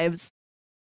lives.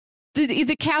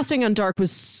 The casting on Dark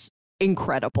was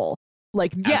incredible.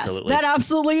 Like, yes, that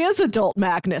absolutely is adult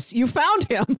Magnus. You found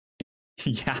him.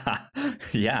 Yeah,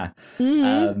 yeah.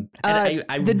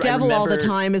 Mm-hmm. The Devil remember, All the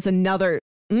Time is another.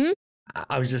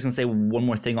 I was just gonna say one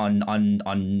more thing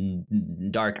on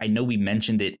Dark. I know we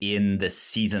mentioned it in the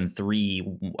season 3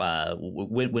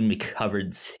 when we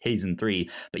covered season 3,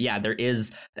 but yeah, there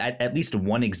is at least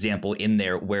one example in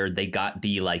there where they got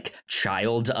the like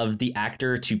child of the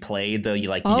actor to play the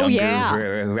like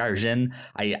younger version.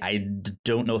 I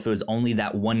don't know if it was only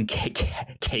that one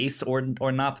case or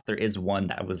not, but there is one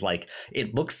that was like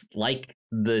it looks like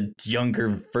the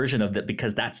younger version of it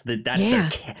because that's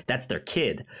their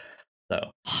kid. So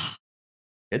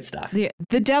good stuff.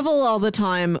 The Devil All the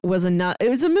Time was it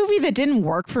was a movie that didn't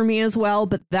work for me as well,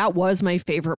 but that was my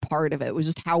favorite part of it, was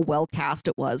just how well cast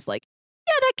it was. Like,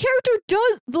 yeah, that character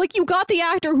does, like, you got the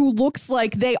actor who looks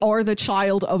like they are the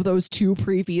child of those 2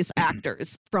 previous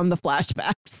actors from the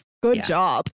flashbacks. Good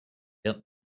job. Yep.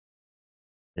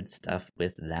 Good stuff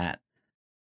with that.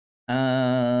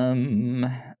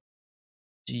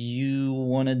 Do you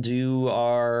want to do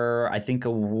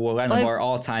one of our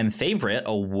all-time favorite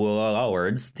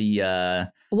awards? Before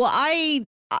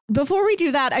we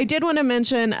do that, I did want to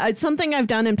mention something I've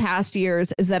done in past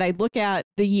years is that I look at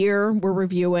the year we're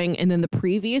reviewing and then the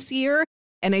previous year,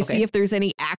 and I see if there's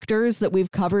any actors that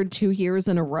we've covered 2 years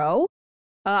in a row.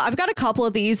 I've got a couple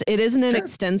of these. It isn't an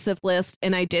extensive list,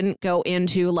 and I didn't go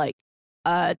into like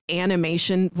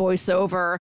animation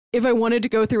voiceover. If I wanted to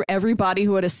go through everybody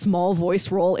who had a small voice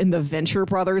role in the Venture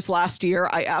Brothers last year,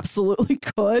 I absolutely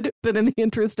could. But in the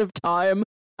interest of time,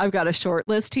 I've got a short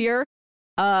list here.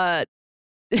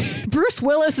 Bruce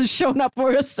Willis has shown up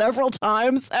for us several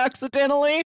times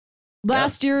accidentally.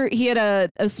 Last year, he had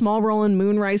a small role in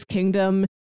Moonrise Kingdom,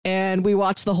 and we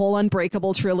watched the whole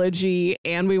Unbreakable trilogy,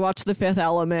 and we watched The Fifth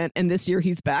Element, and this year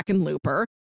he's back in Looper.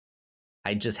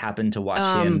 I just happened to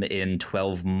watch him in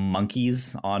 12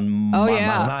 Monkeys on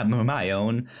my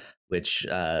own, which,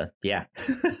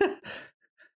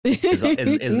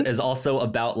 is also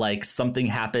about like something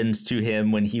happened to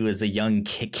him when he was a young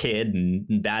kid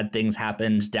and bad things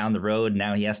happened down the road.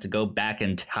 Now he has to go back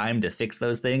in time to fix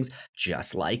those things,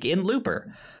 just like in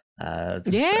Looper.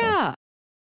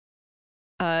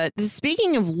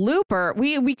 Speaking of Looper,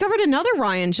 we covered another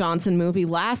Rian Johnson movie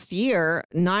last year,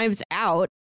 Knives Out.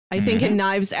 I think in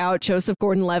Knives Out, Joseph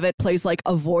Gordon-Levitt plays like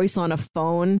a voice on a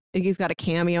phone. I think he's got a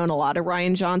cameo in a lot of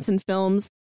Rian Johnson films.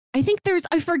 I think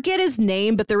I forget his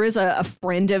name, but there is a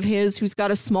friend of his who's got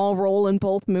a small role in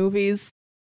both movies.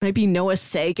 Might be Noah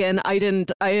Sagan. I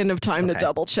didn't have time to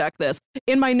double check this.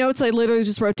 In my notes, I literally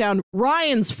just wrote down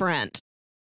Ryan's friend.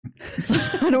 So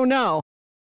I don't know.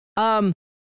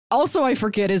 Also, I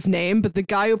forget his name, but the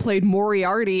guy who played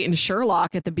Moriarty in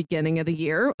Sherlock at the beginning of the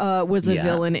year was a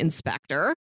villain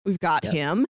inspector. We've got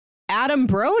him. Adam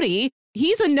Brody,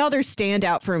 he's another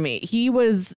standout for me. He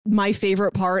was my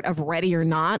favorite part of Ready or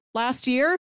Not last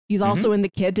year. He's also in The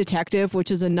Kid Detective, which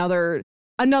is another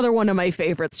one of my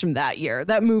favorites from that year.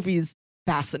 That movie's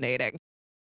fascinating.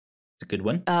 It's a good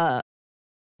one.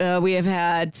 We have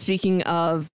had, speaking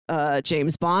of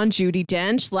James Bond, Judi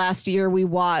Dench. Last year we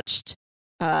watched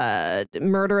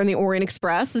Murder in the Orient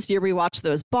Express. This year we watched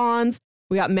those Bonds.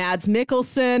 We got Mads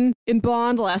Mikkelsen in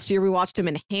Bond. Last year we watched him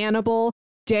in Hannibal.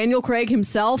 Daniel Craig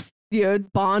himself,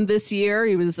 Bond this year.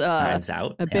 He was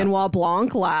Benoit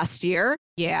Blanc last year.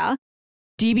 Yeah.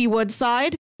 D.B.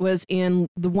 Woodside was in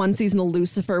the one season of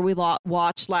Lucifer we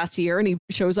watched last year, and he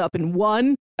shows up in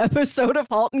one episode of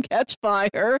 *Halt and Catch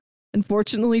Fire*.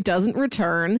 Unfortunately, doesn't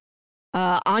return.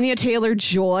 Anya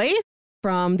Taylor-Joy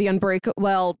from the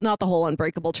not the whole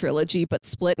Unbreakable trilogy, but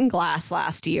Split and Glass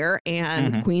last year,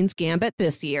 and Queen's Gambit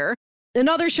this year.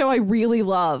 Another show I really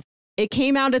love. It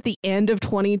came out at the end of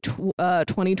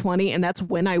 2020, and that's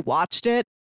when I watched it.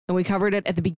 And we covered it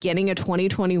at the beginning of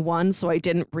 2021, so I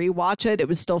didn't rewatch it. It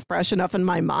was still fresh enough in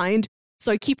my mind.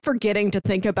 So I keep forgetting to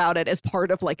think about it as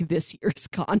part of like this year's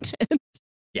content.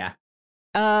 Yeah.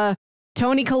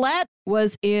 Toni Collette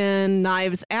was in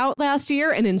Knives Out last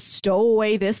year and in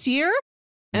Stowaway this year.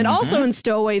 And also in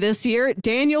Stowaway this year,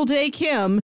 Daniel Day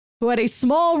Kim, who had a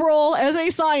small role as a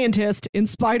scientist in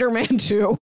Spider-Man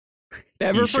 2.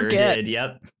 Never forget. Sure did,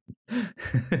 yep.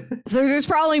 So there's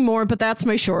probably more, but that's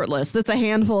my short list. That's a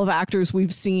handful of actors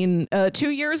we've seen 2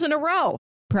 years in a row.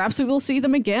 Perhaps we will see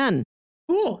them again.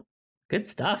 Cool. Good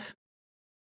stuff.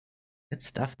 Good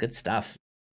stuff. Good stuff.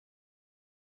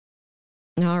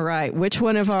 All right. Which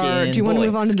one of our... Do you want to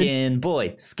move on to Skin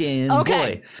Boy.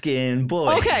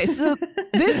 Okay, so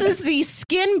this is the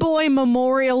Skin Boy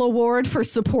Memorial Award for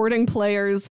supporting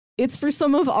players. It's for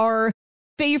some of our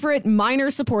favorite minor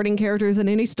supporting characters in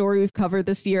any story we've covered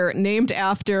this year, named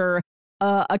after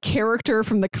a character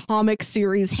from the comic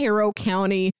series Harrow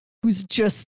County, who's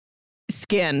just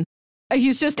Skin.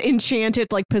 He's just enchanted,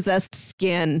 like possessed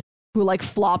Skin, who like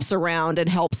flops around and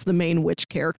helps the main witch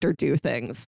character do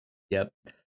things. Yep.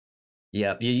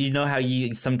 You know how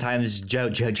you sometimes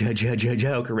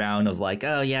joke around of like,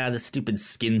 oh yeah, the stupid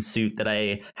skin suit that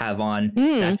I have on.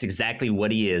 That's exactly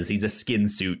what he is. He's a skin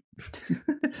suit.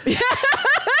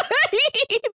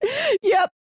 Yep.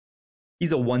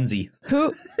 He's a onesie.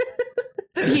 Who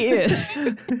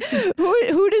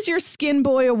does your Skin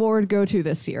Boy award go to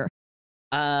this year?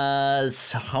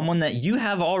 Someone that you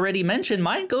have already mentioned.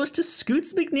 Mine goes to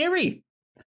Scoots McNairy.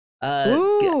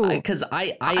 Because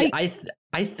I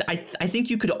think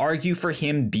you could argue for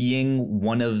him being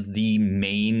one of the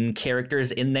main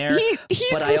characters in there.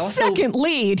 He's the second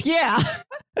lead, yeah.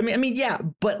 I mean, yeah,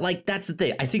 but like that's the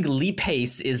thing. I think Lee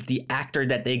Pace is the actor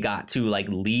that they got to like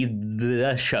lead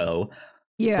the show.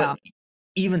 Yeah. But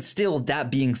even still,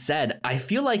 that being said, I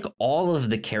feel like all of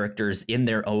the characters in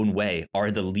their own way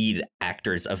are the lead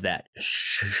actors of that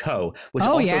show, which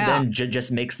then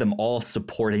just makes them all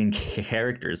supporting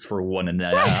characters for one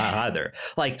another.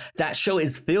 Like that show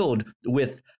is filled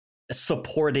with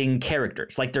supporting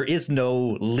characters. Like there is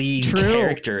no lead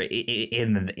character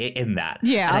in that.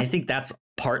 Yeah. And I think that's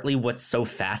partly what's so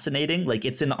fascinating. Like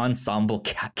it's an ensemble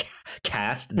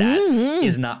cast that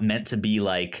is not meant to be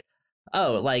like,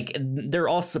 oh, like they're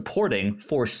all supporting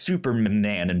for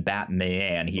Superman and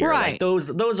Batman here. Right. Like those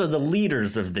are the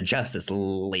leaders of the Justice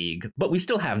League, but we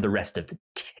still have the rest of the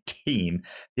team.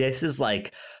 This is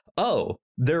like, oh,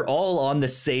 they're all on the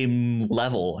same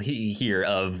level here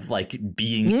of like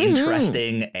being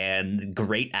interesting and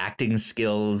great acting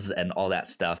skills and all that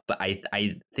stuff. But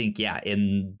I think, yeah,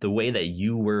 in the way that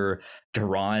you were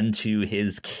drawn to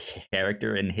his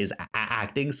character and his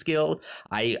acting skill,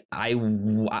 I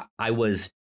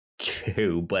was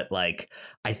too. But like,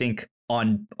 I think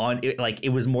on it, like it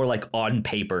was more like on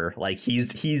paper, like he's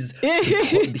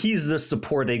the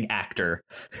supporting actor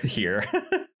here.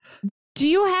 Do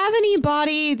you have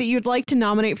anybody that you'd like to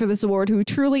nominate for this award who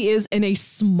truly is in a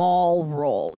small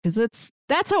role? Because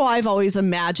that's how I've always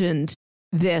imagined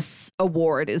this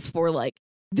award, is for like,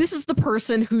 this is the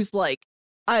person who's like,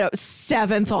 I don't know,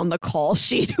 7th on the call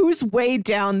sheet, who's way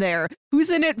down there, who's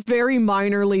in it very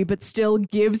minorly, but still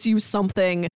gives you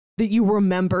something that you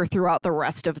remember throughout the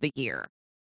rest of the year.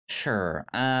 Sure.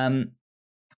 Let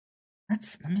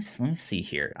me see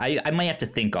here. I might have to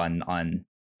think on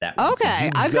that one.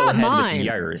 Okay, so I've got mine. With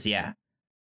yours, yeah.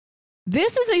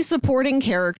 This is a supporting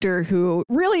character who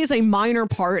really is a minor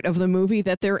part of the movie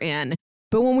that they're in.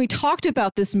 But when we talked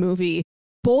about this movie,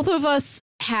 both of us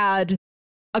had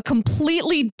a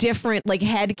completely different like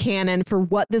headcanon for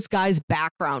what this guy's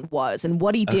background was and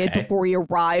what he did before he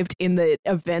arrived in the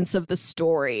events of the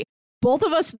story. Both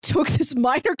of us took this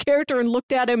minor character and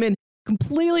looked at him in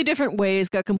completely different ways,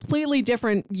 got completely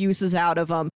different uses out of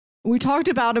him. We talked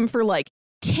about him for like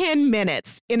 10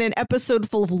 minutes in an episode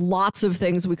full of lots of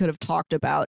things we could have talked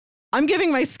about. I'm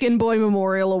giving my Skin Boy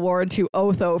Memorial Award to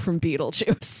Otho from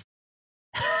Beetlejuice.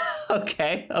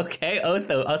 Okay,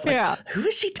 Otho. I was like, who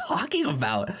is she talking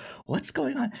about? What's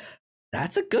going on?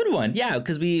 That's a good one. Yeah,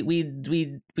 because we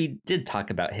did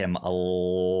talk about him a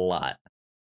lot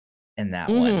in that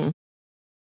one.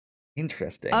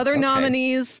 Interesting. Other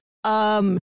nominees,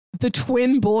 the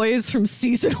twin boys from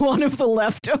season 1 of The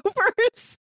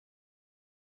Leftovers.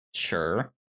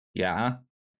 Sure. Yeah.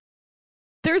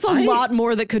 There's a lot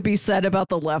more that could be said about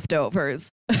The Leftovers.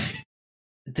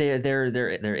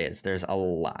 There is. There's a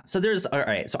lot. So all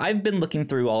right. So I've been looking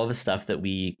through all of the stuff that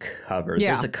we covered.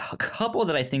 Yeah. There's a couple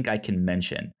that I think I can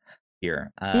mention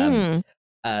here. I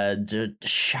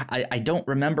don't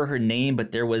remember her name,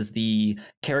 but there was the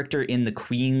character in the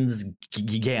Queen's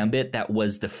Gambit that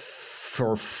was the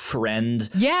friend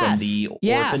from the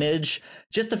orphanage.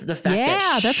 Just the fact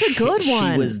that that's a good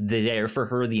one. She was there for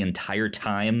her the entire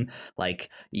time, like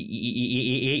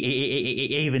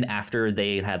even after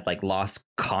they had like lost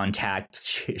contact,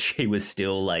 she was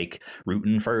still like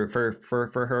rooting for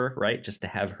her, right? Just to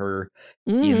have her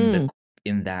in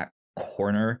that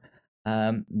corner.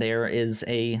 There is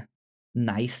a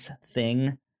nice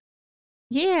thing.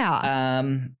 Yeah.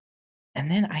 And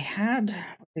then I had,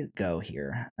 where did it go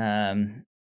here? Where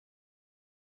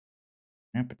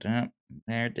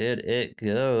did it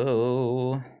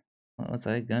go? What was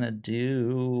I gonna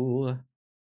do?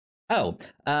 Oh,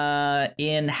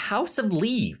 in House of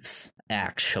Leaves,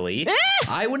 actually,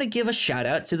 I want to give a shout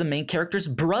out to the main character's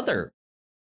brother.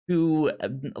 who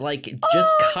like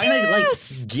just kind of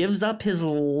yes! like gives up his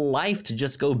life to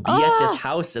just go be at this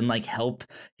house and like help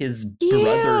his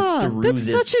brother through that's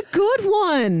this such a good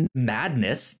one.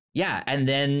 madness. Yeah, and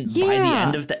then by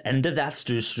the end of that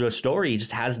story, he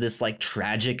just has this like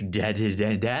tragic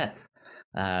death.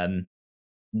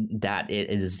 That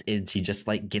he just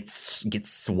like gets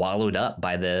swallowed up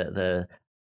by the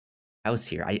house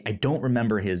here. I don't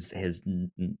remember his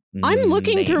I'm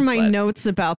looking name, through my notes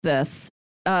about this.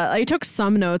 I took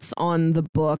some notes on the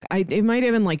book. It might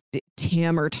have been like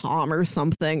Tim or Tom or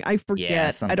something. I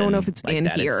forget. Yeah, I don't know if it's like in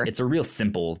that. here. It's a real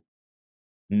simple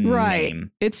right.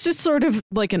 name. It's just sort of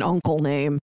like an uncle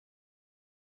name.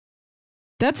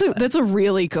 That's a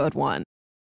really good one.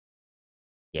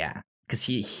 Yeah, because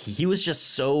he was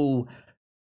just so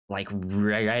like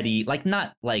ready, like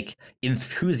not like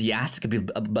enthusiastic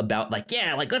about like,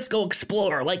 yeah, like let's go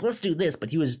explore, like let's do this, but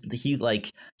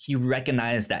he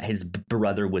recognized that his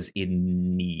brother was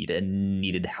in need and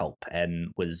needed help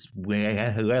and was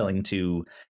willing to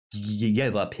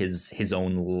give up his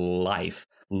own life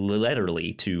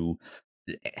literally to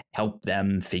help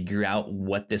them figure out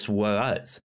what this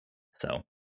was. So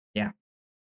yeah,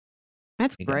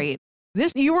 that's great.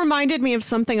 You reminded me of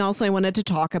something else I wanted to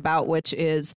talk about, which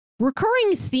is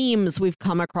recurring themes we've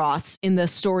come across in the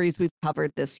stories we've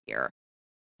covered this year.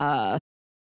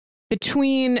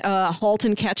 Between Halt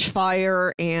and Catch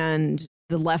Fire and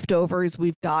The Leftovers,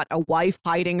 we've got a wife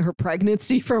hiding her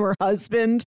pregnancy from her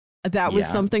husband. That was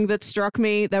something that struck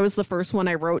me. That was the first one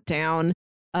I wrote down.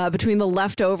 Between The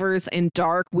Leftovers and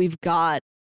Dark, we've got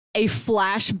a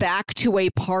flashback to a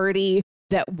party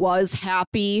that was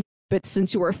happy. But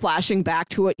since you were flashing back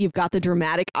to it, you've got the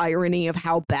dramatic irony of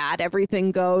how bad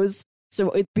everything goes.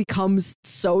 So it becomes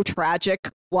so tragic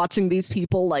watching these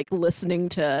people like listening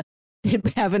to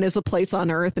Heaven is a Place on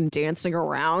Earth and dancing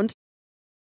around.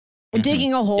 And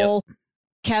digging a hole. Yep.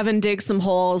 Kevin digs some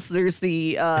holes. There's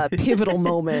the pivotal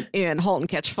moment in Halt and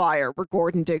Catch Fire where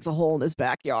Gordon digs a hole in his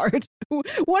backyard.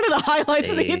 One of the highlights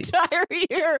of the entire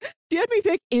year. If you had me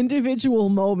pick individual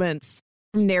moments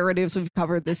from narratives we've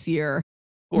covered this year,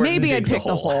 Gordon maybe I'd pick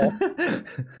the hole.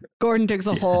 Gordon digs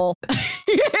a hole.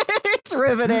 It's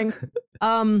riveting.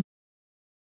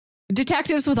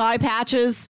 Detectives with eye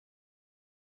patches.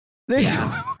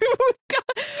 Yeah.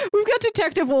 we've got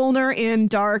Detective Wolner in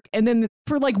Dark, and then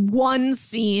for like one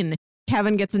scene,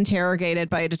 Kevin gets interrogated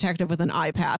by a detective with an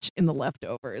eye patch in The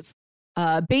Leftovers.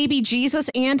 Baby Jesus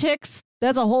antics.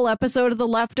 That's a whole episode of The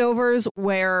Leftovers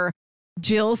where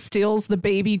Jill steals the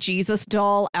baby Jesus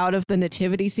doll out of the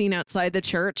nativity scene outside the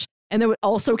church, and then it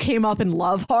also came up in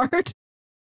Love Hard.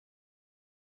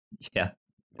 Yeah.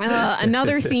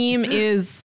 Another theme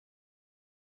is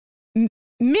men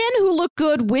who look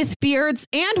good with beards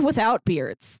and without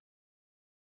beards.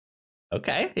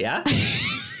 Okay, yeah.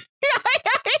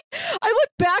 I look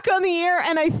back on the year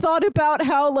and I thought about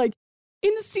how, like,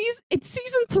 in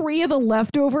season 3 of The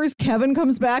Leftovers, Kevin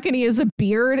comes back and he has a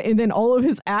beard, and then all of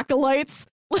his acolytes,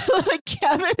 like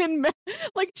Kevin and Matt,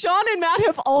 like John and Matt,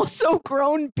 have also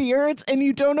grown beards, and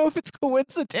you don't know if it's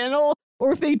coincidental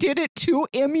or if they did it to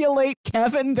emulate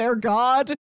Kevin, their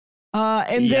god.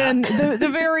 Then the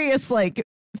various like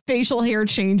facial hair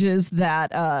changes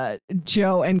that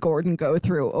Joe and Gordon go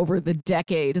through over the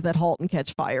decade that Halt and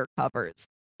Catch Fire covers.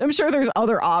 I'm sure there's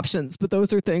other options, but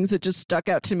those are things that just stuck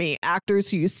out to me. Actors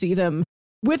who you see them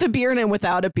with a beard and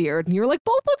without a beard, and you're like,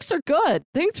 both looks are good.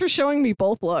 Thanks for showing me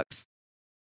both looks.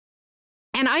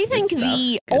 And I think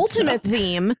the ultimate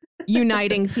theme,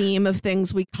 uniting theme of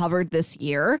things we covered this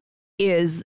year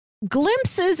is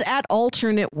glimpses at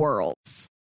alternate worlds.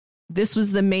 This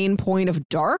was the main point of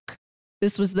Dark.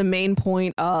 This was the main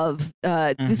point of,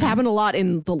 this happened a lot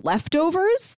in The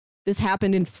Leftovers. This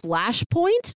happened in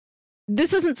Flashpoint.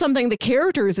 This isn't something the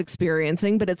character is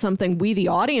experiencing, but it's something we, the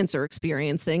audience, are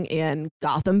experiencing in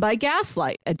Gotham by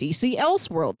Gaslight, a DC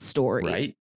Elseworld story.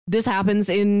 Right. This happens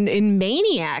in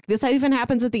Maniac. This even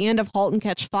happens at the end of Halt and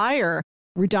Catch Fire,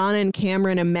 where Donna and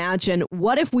Cameron imagine,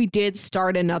 what if we did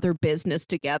start another business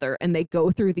together? And they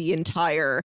go through the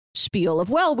entire spiel of,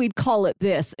 well, we'd call it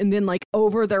this. And then like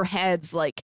over their heads,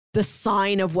 like the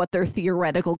sign of what their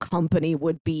theoretical company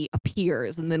would be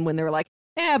appears. And then when they're like,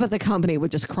 yeah, but the company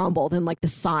would just crumble, then like the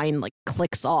sign like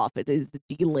clicks off. It is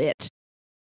delit.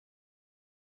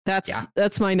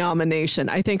 That's my nomination.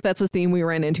 I think that's a theme we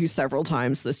ran into several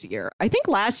times this year. I think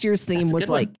last year's theme was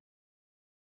like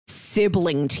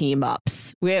sibling team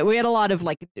ups. We had a lot of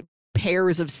like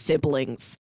pairs of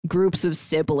siblings, groups of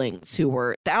siblings who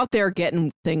were out there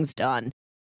getting things done,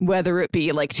 whether it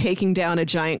be like taking down a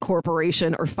giant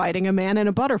corporation or fighting a man in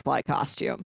a butterfly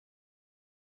costume.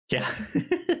 Yeah.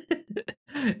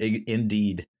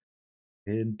 Indeed.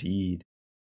 Indeed.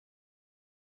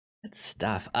 Good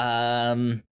stuff.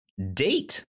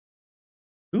 Date.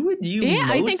 Who would you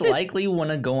most likely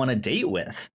want to go on a date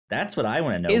with? That's what I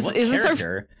want to know. Is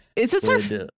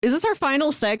this our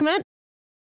final segment?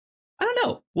 I don't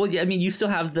know. Well, yeah, I mean, you still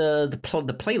have the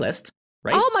playlist,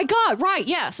 right? Oh my God! Right?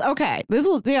 Yes. Okay. The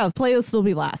playlist will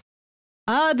be last.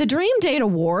 The Dream Date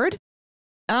Award.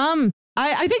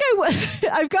 I think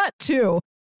I've got two.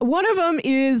 One of them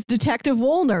is Detective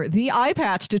Woolner, the eye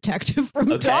patch detective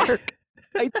from Dark.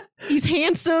 He's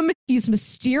handsome. He's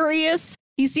mysterious.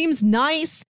 He seems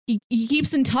nice. He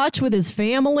keeps in touch with his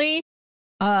family.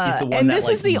 He's the one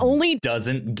that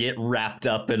doesn't get wrapped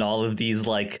up in all of these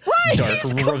dark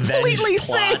revenge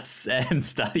plots and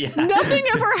stuff. Yeah. Nothing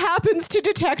ever happens to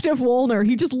Detective Woolner.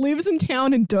 He just lives in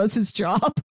town and does his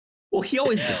job. Well, he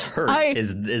always gets hurt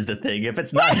is the thing. If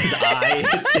it's not his eye,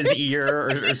 it's his ear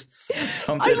or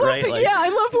something, right? I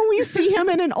love when we see him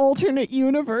in an alternate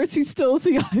universe. He still has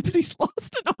the eye, but he's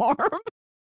lost an arm.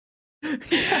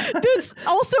 That's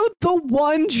also the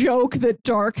one joke that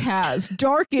Dark has.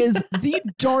 Dark is the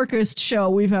darkest show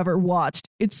we've ever watched.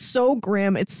 It's so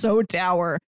grim. It's so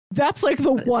dour. That's like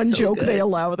the one joke they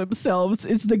allow themselves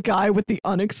is the guy with the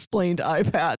unexplained eye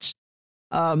patch.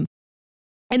 And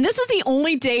this is the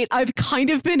only date I've kind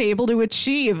of been able to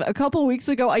achieve. A couple of weeks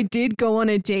ago, I did go on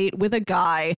a date with a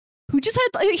guy who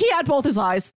he had both his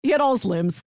eyes. He had all his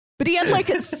limbs, but he had like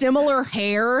similar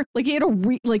hair. Like he had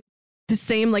the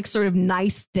same like sort of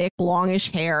nice, thick,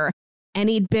 longish hair. And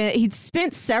he'd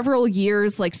spent several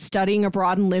years like studying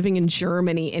abroad and living in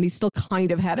Germany. And he still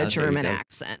kind of had a German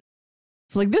accent.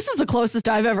 So like, this is the closest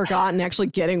I've ever gotten actually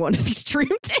getting one of these dream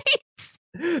dates.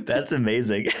 That's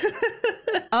amazing.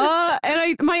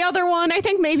 And my other one, I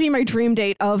think maybe my dream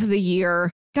date of the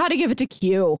year. Got to give it to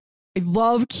Q. I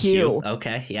love Q.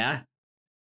 Okay, yeah.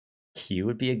 Q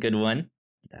would be a good one.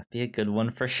 That'd be a good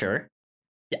one for sure.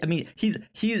 Yeah, I mean,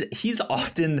 he's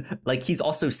often like he's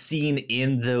also seen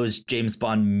in those James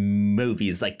Bond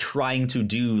movies, like trying to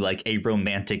do like a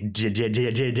romantic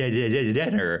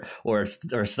dinner or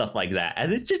stuff like that,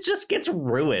 and it just gets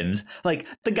ruined. Like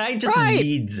the guy just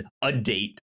needs a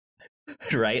date,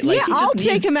 right? Like, I'll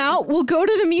take him out. We'll go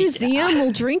to the museum.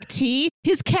 We'll drink tea.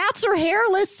 His cats are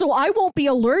hairless, so I won't be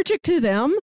allergic to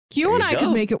them. Q and I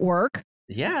could make it work.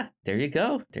 Yeah, there you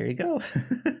go. There you go.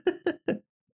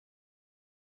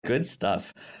 Good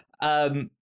stuff.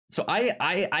 So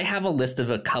I have a list of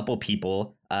a couple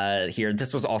people here.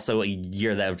 This was also a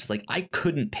year that I was just like, I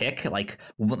couldn't pick. Like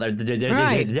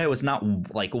there was not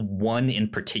like one in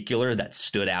particular that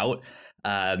stood out.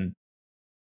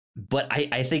 But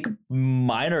I think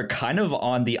mine are kind of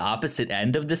on the opposite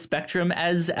end of the spectrum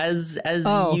as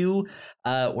you,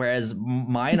 whereas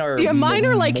mine are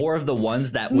like more of the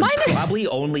ones that would probably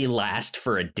only last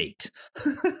for a date.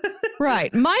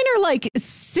 Right. Mine are like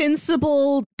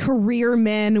sensible career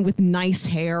men with nice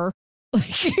hair.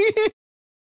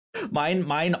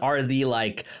 Mine are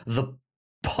the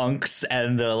punks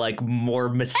and the like more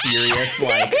mysterious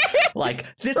like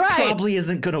this probably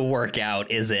isn't gonna work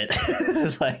out, is it?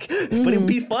 But it'd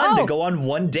be fun to go on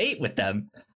one date with them.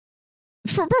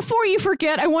 Before you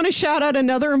forget, I want to shout out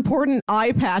another important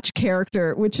eye patch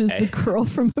character, which is the girl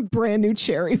from A Brand New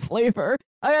Cherry Flavor.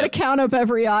 I had to count up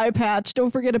every eye patch.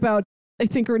 Don't forget about, I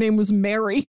think her name was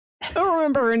Mary. I don't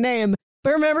remember her name,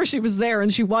 but I remember she was there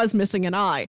and she was missing an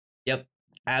eye. Yep,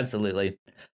 absolutely.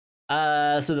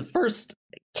 So the first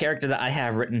character that I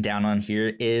have written down on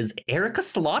here is Erica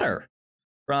Slaughter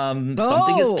from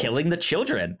Something Is Killing the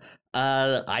Children.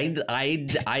 I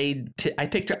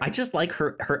picked her. I just like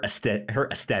her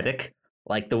aesthetic,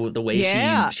 like the way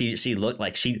she looked.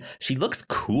 Like she looks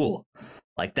cool,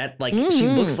 like that. Like she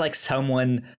looks like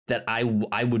someone that I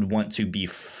would want to be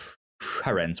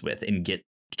friends with and get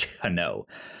to know.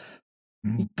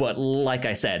 But like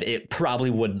I said, it probably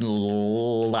wouldn't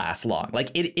last long. Like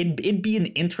it'd be an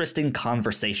interesting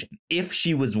conversation if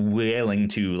she was willing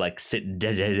to like sit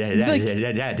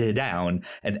down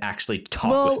and actually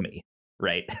talk with me.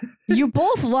 Right. You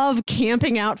both love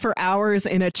camping out for hours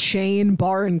in a chain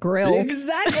bar and grill.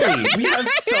 Exactly. We have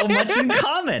so much in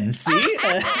common. See?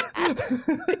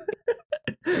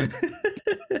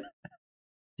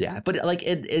 Yeah, but like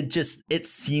it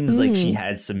seems like she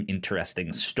has some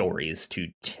interesting stories to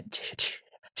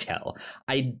tell.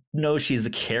 I know she's a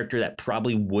character that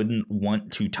probably wouldn't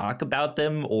want to talk about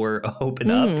them or open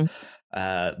up.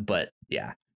 But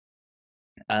yeah.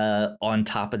 On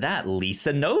top of that,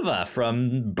 Lisa Nova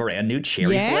from Brand New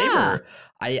Cherry Flavor.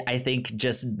 I think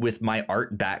just with my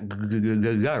art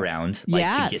background,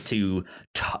 like to get to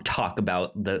talk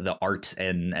about the art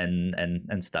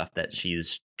and stuff that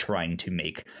she's trying to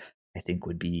make, I think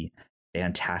would be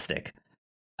Fantastic.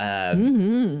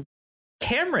 Mm-hmm.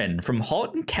 Cameron from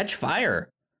 *Halt and Catch Fire*.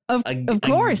 Of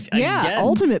course. Yeah. Again,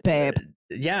 Ultimate Babe.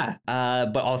 Yeah.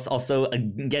 But also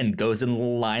again goes in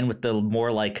line with the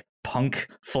more like punk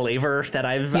flavor that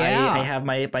I have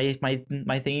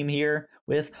my theme here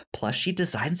with. Plus she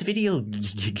designs video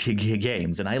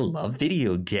games and I love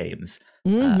video games.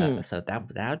 Mm-hmm. So that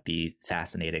would be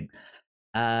fascinating.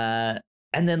 And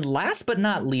then last but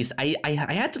not least, I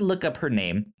had to look up her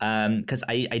name because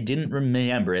I didn't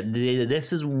remember it.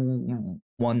 This is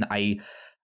one I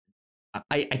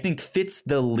think fits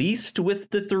the least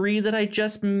with the three that I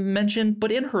just mentioned,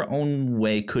 but in her own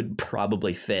way could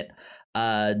probably fit.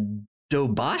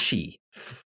 Dobashi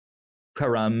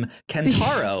from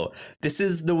Kentaro. This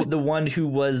is the one who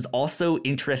was also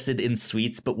interested in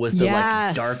sweets, but was the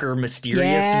like darker,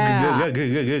 mysterious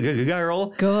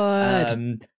girl.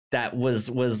 Good. That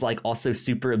was like also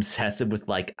super obsessive with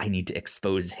like, I need to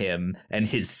expose him and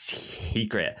his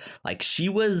secret. Like she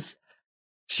was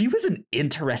an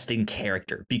interesting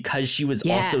character because she was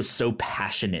also so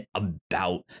passionate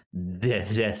about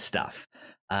this stuff.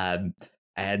 And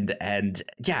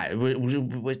yeah, it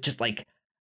was just like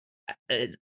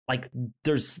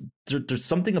there's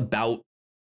something about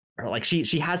her, like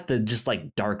she has the just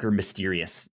like darker,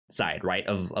 mysterious side, right?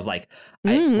 Of like,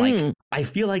 I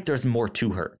feel like there's more to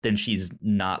her than she's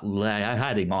not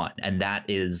letting on, and that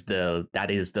is the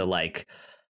like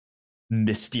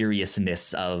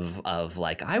mysteriousness of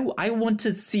like I want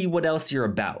to see what else you're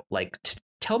about. Like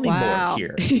tell me more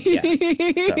here. Yeah.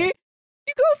 So.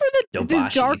 You go for the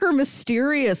darker,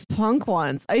 mysterious punk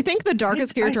ones. I think the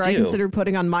darkest character I considered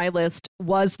putting on my list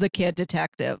was the kid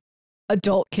detective.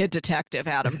 Adult kid detective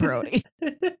Adam Brody.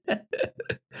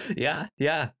 yeah,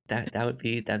 that'd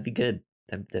be good.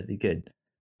 That'd be good.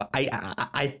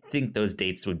 I think those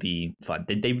dates would be fun.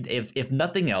 They if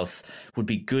nothing else would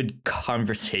be good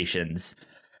conversations.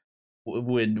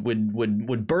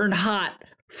 Would burn hot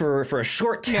for a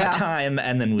short time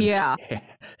and then would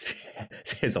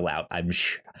fizzle out. I'm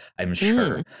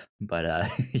sure. But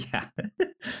yeah.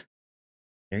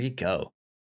 There you go.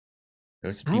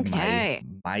 Those would be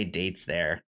my dates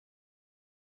there.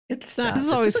 It's this is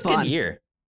always fun. Good year.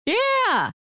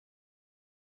 Yeah.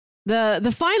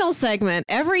 The final segment,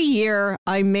 every year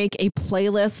I make a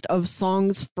playlist of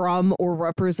songs from or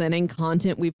representing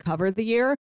content we've covered the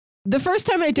year. The first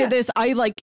time I did this, I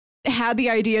like had the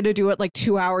idea to do it like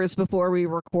 2 hours before we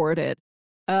recorded.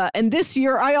 And this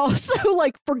year I also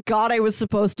like forgot I was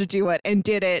supposed to do it and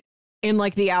did it in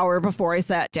like the hour before I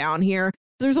sat down here.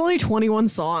 There's only 21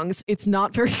 songs. It's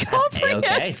not very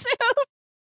comprehensive.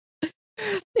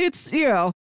 It's,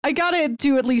 I gotta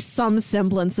do at least some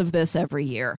semblance of this every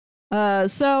year.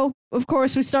 So, of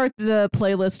course, we start the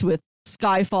playlist with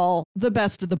Skyfall, the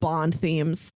best of the Bond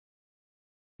themes.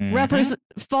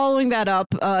 Following that up,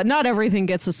 not everything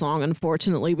gets a song,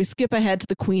 unfortunately. We skip ahead to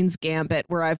the Queen's Gambit,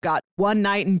 where I've got One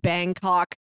Night in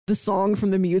Bangkok, the song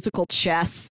from the musical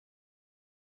Chess.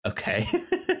 Okay.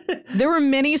 There were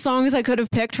many songs I could have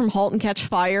picked from *Halt and Catch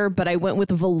Fire*, but I went with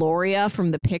Valoria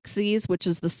from the Pixies, which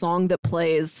is the song that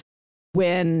plays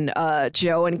when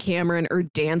Joe and Cameron are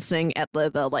dancing at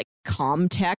the like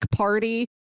Comtech party.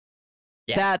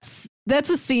 Yeah. That's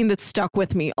a scene that stuck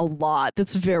with me a lot.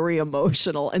 That's very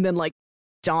emotional. And then like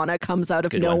Donna comes out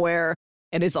of nowhere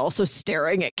and is also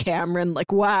staring at Cameron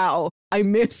like, wow, I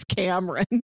miss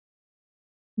Cameron.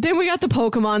 Then we got the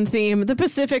Pokemon theme, the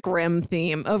Pacific Rim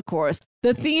theme, of course,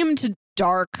 the theme to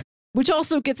Dark, which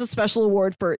also gets a special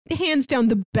award for hands down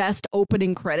the best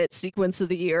opening credit sequence of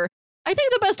the year. I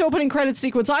think the best opening credit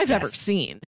sequence I've ever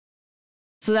seen.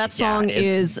 So that song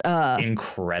is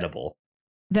incredible.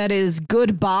 That is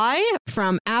Goodbye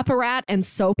from Apparat and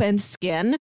Soap and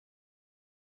Skin.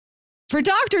 For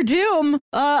Dr. Doom,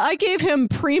 I gave him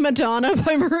Prima Donna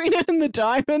by Marina and the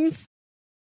Diamonds.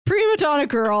 Prima Donna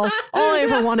girl. All I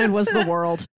ever wanted was the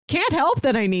world. Can't help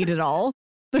that I need it all.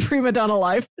 The Prima Donna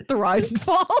life, the rise and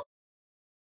fall.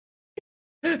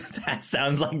 That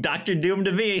sounds like Dr. Doom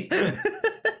to me.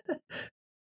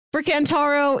 For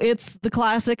Kentaro, it's the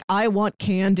classic I Want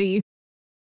Candy.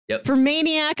 Yep. For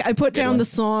Maniac, I put down the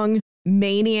song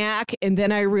Maniac, and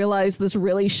then I realized this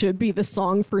really should be the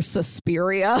song for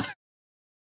Suspiria.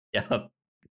 Yep.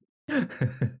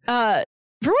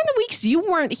 For one of the weeks you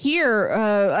weren't here,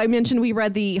 I mentioned we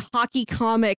read the hockey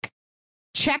comic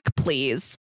Check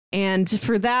Please. And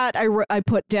for that, I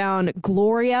put down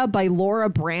Gloria by Laura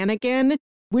Branigan,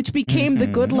 which became the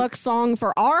good luck song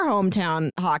for our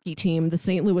hometown hockey team, the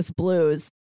St. Louis Blues.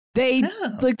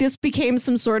 This became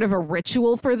some sort of a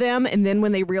ritual for them. And then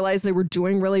when they realized they were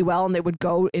doing really well and they would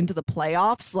go into the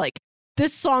playoffs, like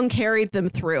this song carried them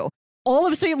through. all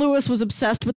of St. Louis was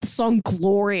obsessed with the song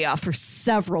Gloria for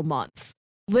several months.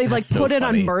 They That's put so it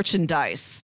funny. on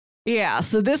merchandise. Yeah,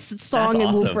 so this song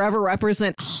That's will awesome. forever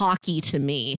represent hockey to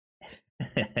me.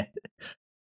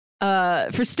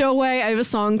 For Stowaway, I have a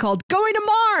song called Going to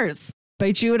Mars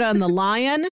by Judah and the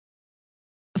Lion.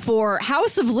 For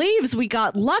House of Leaves, we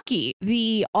got Lucky.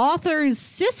 The author's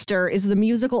sister is the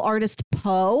musical artist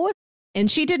Poe,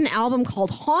 and she did an album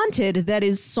called Haunted that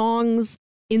is songs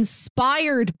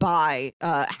inspired by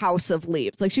House of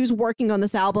Leaves. Like, she was working on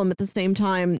this album at the same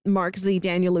time Mark Z.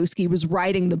 Danielewski was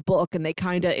writing the book, and they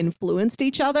kind of influenced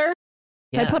each other.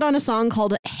 Yeah. I put on a song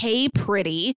called Hey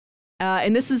Pretty,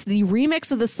 and this is the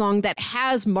remix of the song that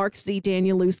has Mark Z.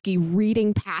 Danielewski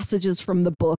reading passages from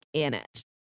the book in it.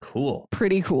 Cool.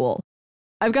 Pretty cool.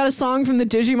 I've got a song from the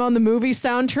Digimon the movie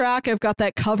soundtrack. I've got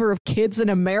that cover of Kids in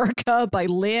America by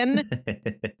Lynn.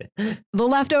 The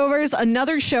Leftovers,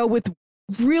 another show with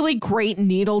really great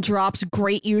needle drops,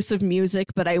 great use of music,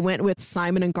 but I went with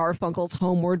Simon and Garfunkel's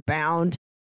Homeward Bound,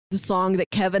 the song that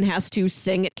Kevin has to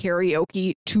sing at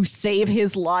karaoke to save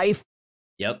his life.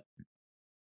 Yep.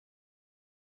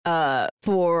 I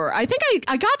think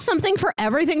I got something for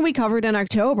everything we covered in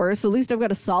October, so at least I've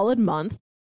got a solid month.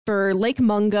 For Lake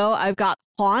Mungo, I've got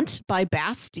Haunt by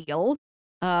Bastille.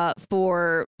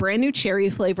 For brand new cherry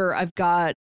flavor, I've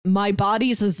got My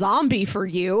Body's a Zombie for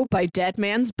You by Dead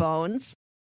Man's Bones.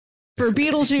 For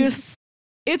Beetlejuice,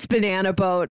 it's Banana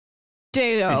Boat.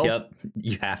 Dayo. Yep.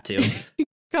 You have to.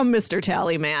 Come, Mr.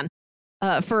 Tallyman.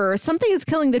 For Something is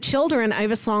Killing the Children, I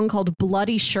have a song called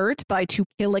Bloody Shirt by To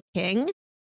Kill a King.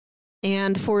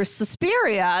 And for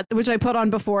Suspiria, which I put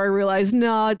on before I realized,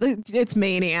 no, it's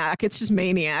Maniac. It's just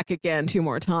Maniac again 2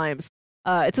 more times.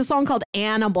 It's a song called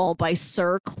Animal by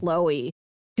Sir Chloe,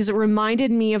 because it reminded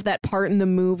me of that part in the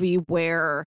movie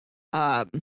where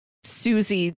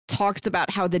Susie talks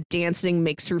about how the dancing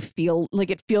makes her feel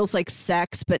like it feels like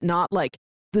sex, but not like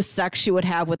the sex she would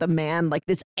have with a man, like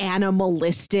this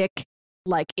animalistic,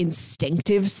 like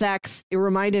instinctive sex. It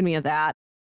reminded me of that.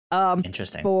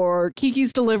 Interesting. For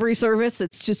Kiki's Delivery Service,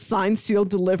 it's just Signed, Sealed,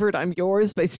 Delivered, I'm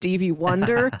Yours by Stevie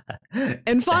Wonder.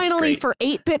 And finally, for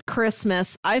 8-Bit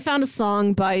Christmas, I found a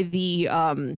song by the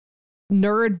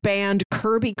nerd band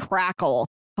Kirby Crackle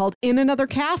called In Another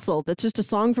Castle. That's just a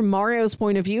song from Mario's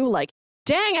point of view. Like,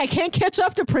 dang, I can't catch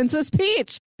up to Princess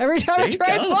Peach. Every time I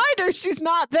try and find her, she's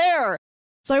not there.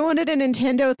 So I wanted a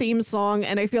Nintendo theme song,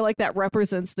 and I feel like that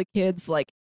represents the kids' like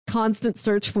constant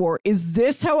search for, is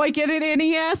this how I get an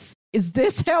NES? Is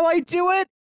this how I do it?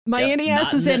 My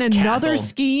NES is in another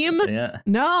scheme? Yeah.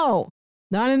 No,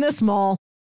 not in this mall.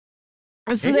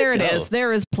 So there it is.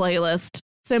 There is playlist.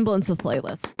 Semblance of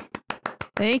playlist.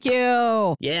 Thank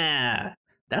you. Yeah.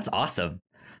 That's awesome.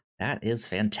 That is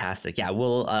fantastic. Yeah,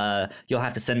 you'll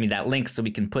have to send me that link so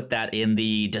we can put that in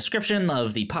the description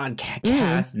of the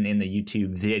podcast and in the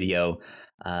YouTube video.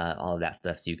 All of that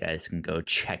stuff, so you guys can go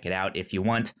check it out if you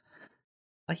want.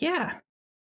 But yeah,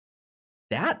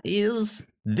 that is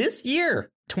this year,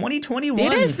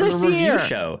 2021. It is for this the review year.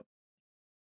 show.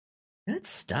 Good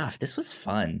stuff. This was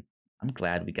fun. I'm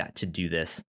glad we got to do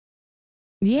this.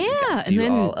 Yeah, and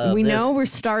then we know we're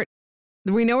starting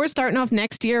off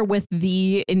next year with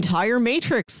the entire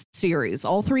Matrix series,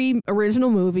 all 3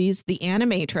 original movies, the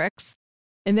Animatrix.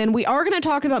 And then we are going to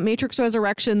talk about Matrix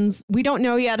Resurrections. We don't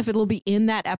know yet if it'll be in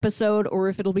that episode or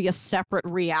if it'll be a separate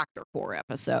Reactor Core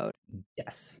episode.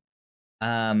 Yes.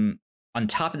 On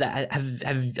top of that,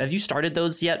 have you started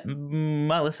those yet,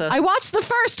 Melissa? I watched the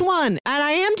first one, and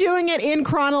I am doing it in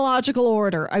chronological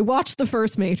order. I watched the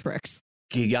first Matrix.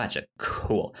 Gotcha.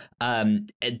 Cool. I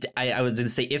was going to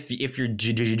say, if you're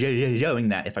doing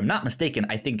that, if I'm not mistaken,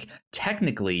 I think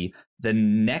technically the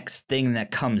next thing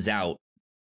that comes out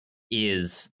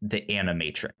is the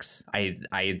Animatrix. I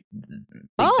think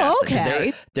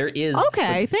okay. There is.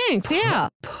 Okay, thanks. Yeah.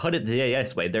 Put it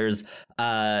this way. There's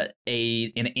an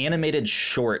animated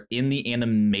short in the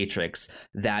Animatrix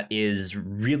that is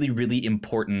really, really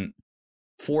important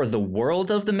for the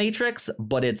world of the Matrix,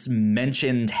 but it's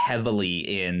mentioned heavily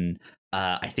in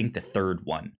I think the 3rd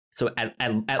one. So at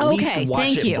least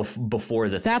watch it before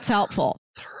the That's helpful.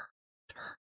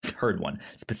 Third one.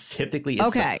 Specifically,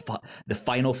 it's the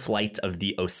final flight of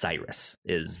the Osiris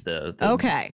is the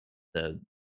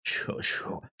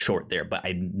short there, but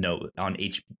I know on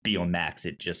HBO Max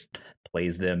it just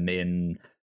plays them in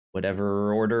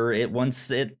whatever order it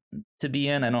wants it to be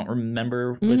in. I don't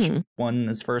remember which one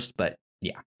is first, but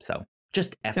yeah, so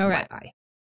just FYI. Okay.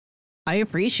 I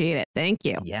appreciate it. Thank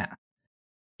you.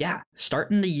 Yeah,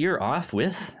 starting the year off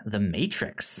with The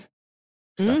Matrix.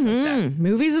 Stuff like that.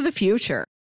 Movies of the future.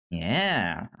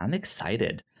 Yeah, I'm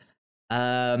excited.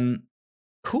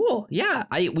 Cool. Yeah.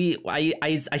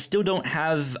 I still don't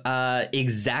have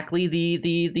exactly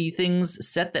the things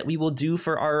set that we will do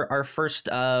for our first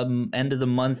end of the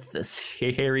month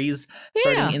series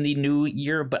starting in the new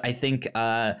year, but I think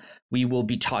we will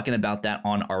be talking about that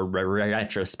on our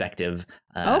retrospective.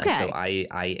 Okay. So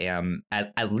I am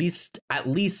at least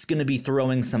going to be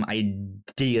throwing some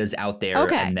ideas out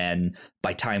there, and then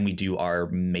by time we do our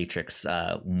Matrix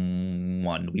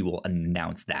one, we will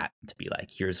announce that to be like,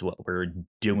 here's what we're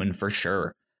doing for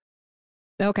sure.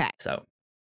 Okay. So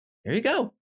there you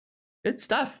go. Good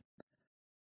stuff.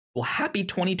 Well, happy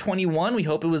 2021. We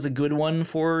hope it was a good one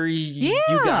for you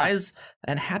guys.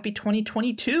 And happy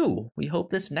 2022. We hope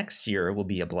this next year will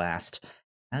be a blast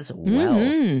as well.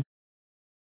 Mm-hmm.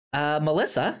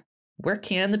 Melissa, where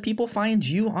can the people find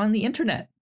you on the internet?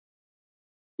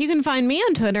 You can find me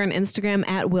on Twitter and Instagram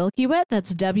at Wilkywit.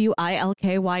 That's WILKYWIT.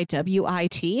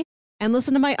 And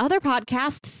listen to my other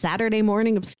podcast, Saturday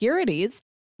Morning Obscurities.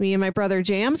 Me and my brother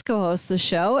Jams co-host the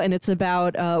show, and it's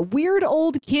about weird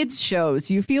old kids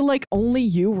shows you feel like only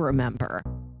you remember.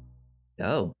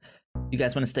 Oh, you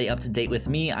guys want to stay up to date with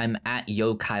me? I'm at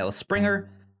Yo Kyle Springer.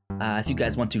 If you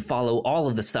guys want to follow all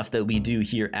of the stuff that we do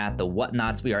here at The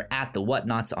Whatnauts, we are at The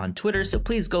Whatnauts on Twitter, so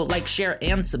please go like, share,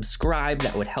 and subscribe.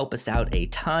 That would help us out a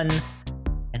ton.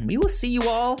 And we will see you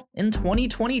all in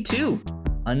 2022.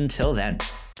 Until then,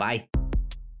 bye.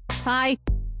 Bye.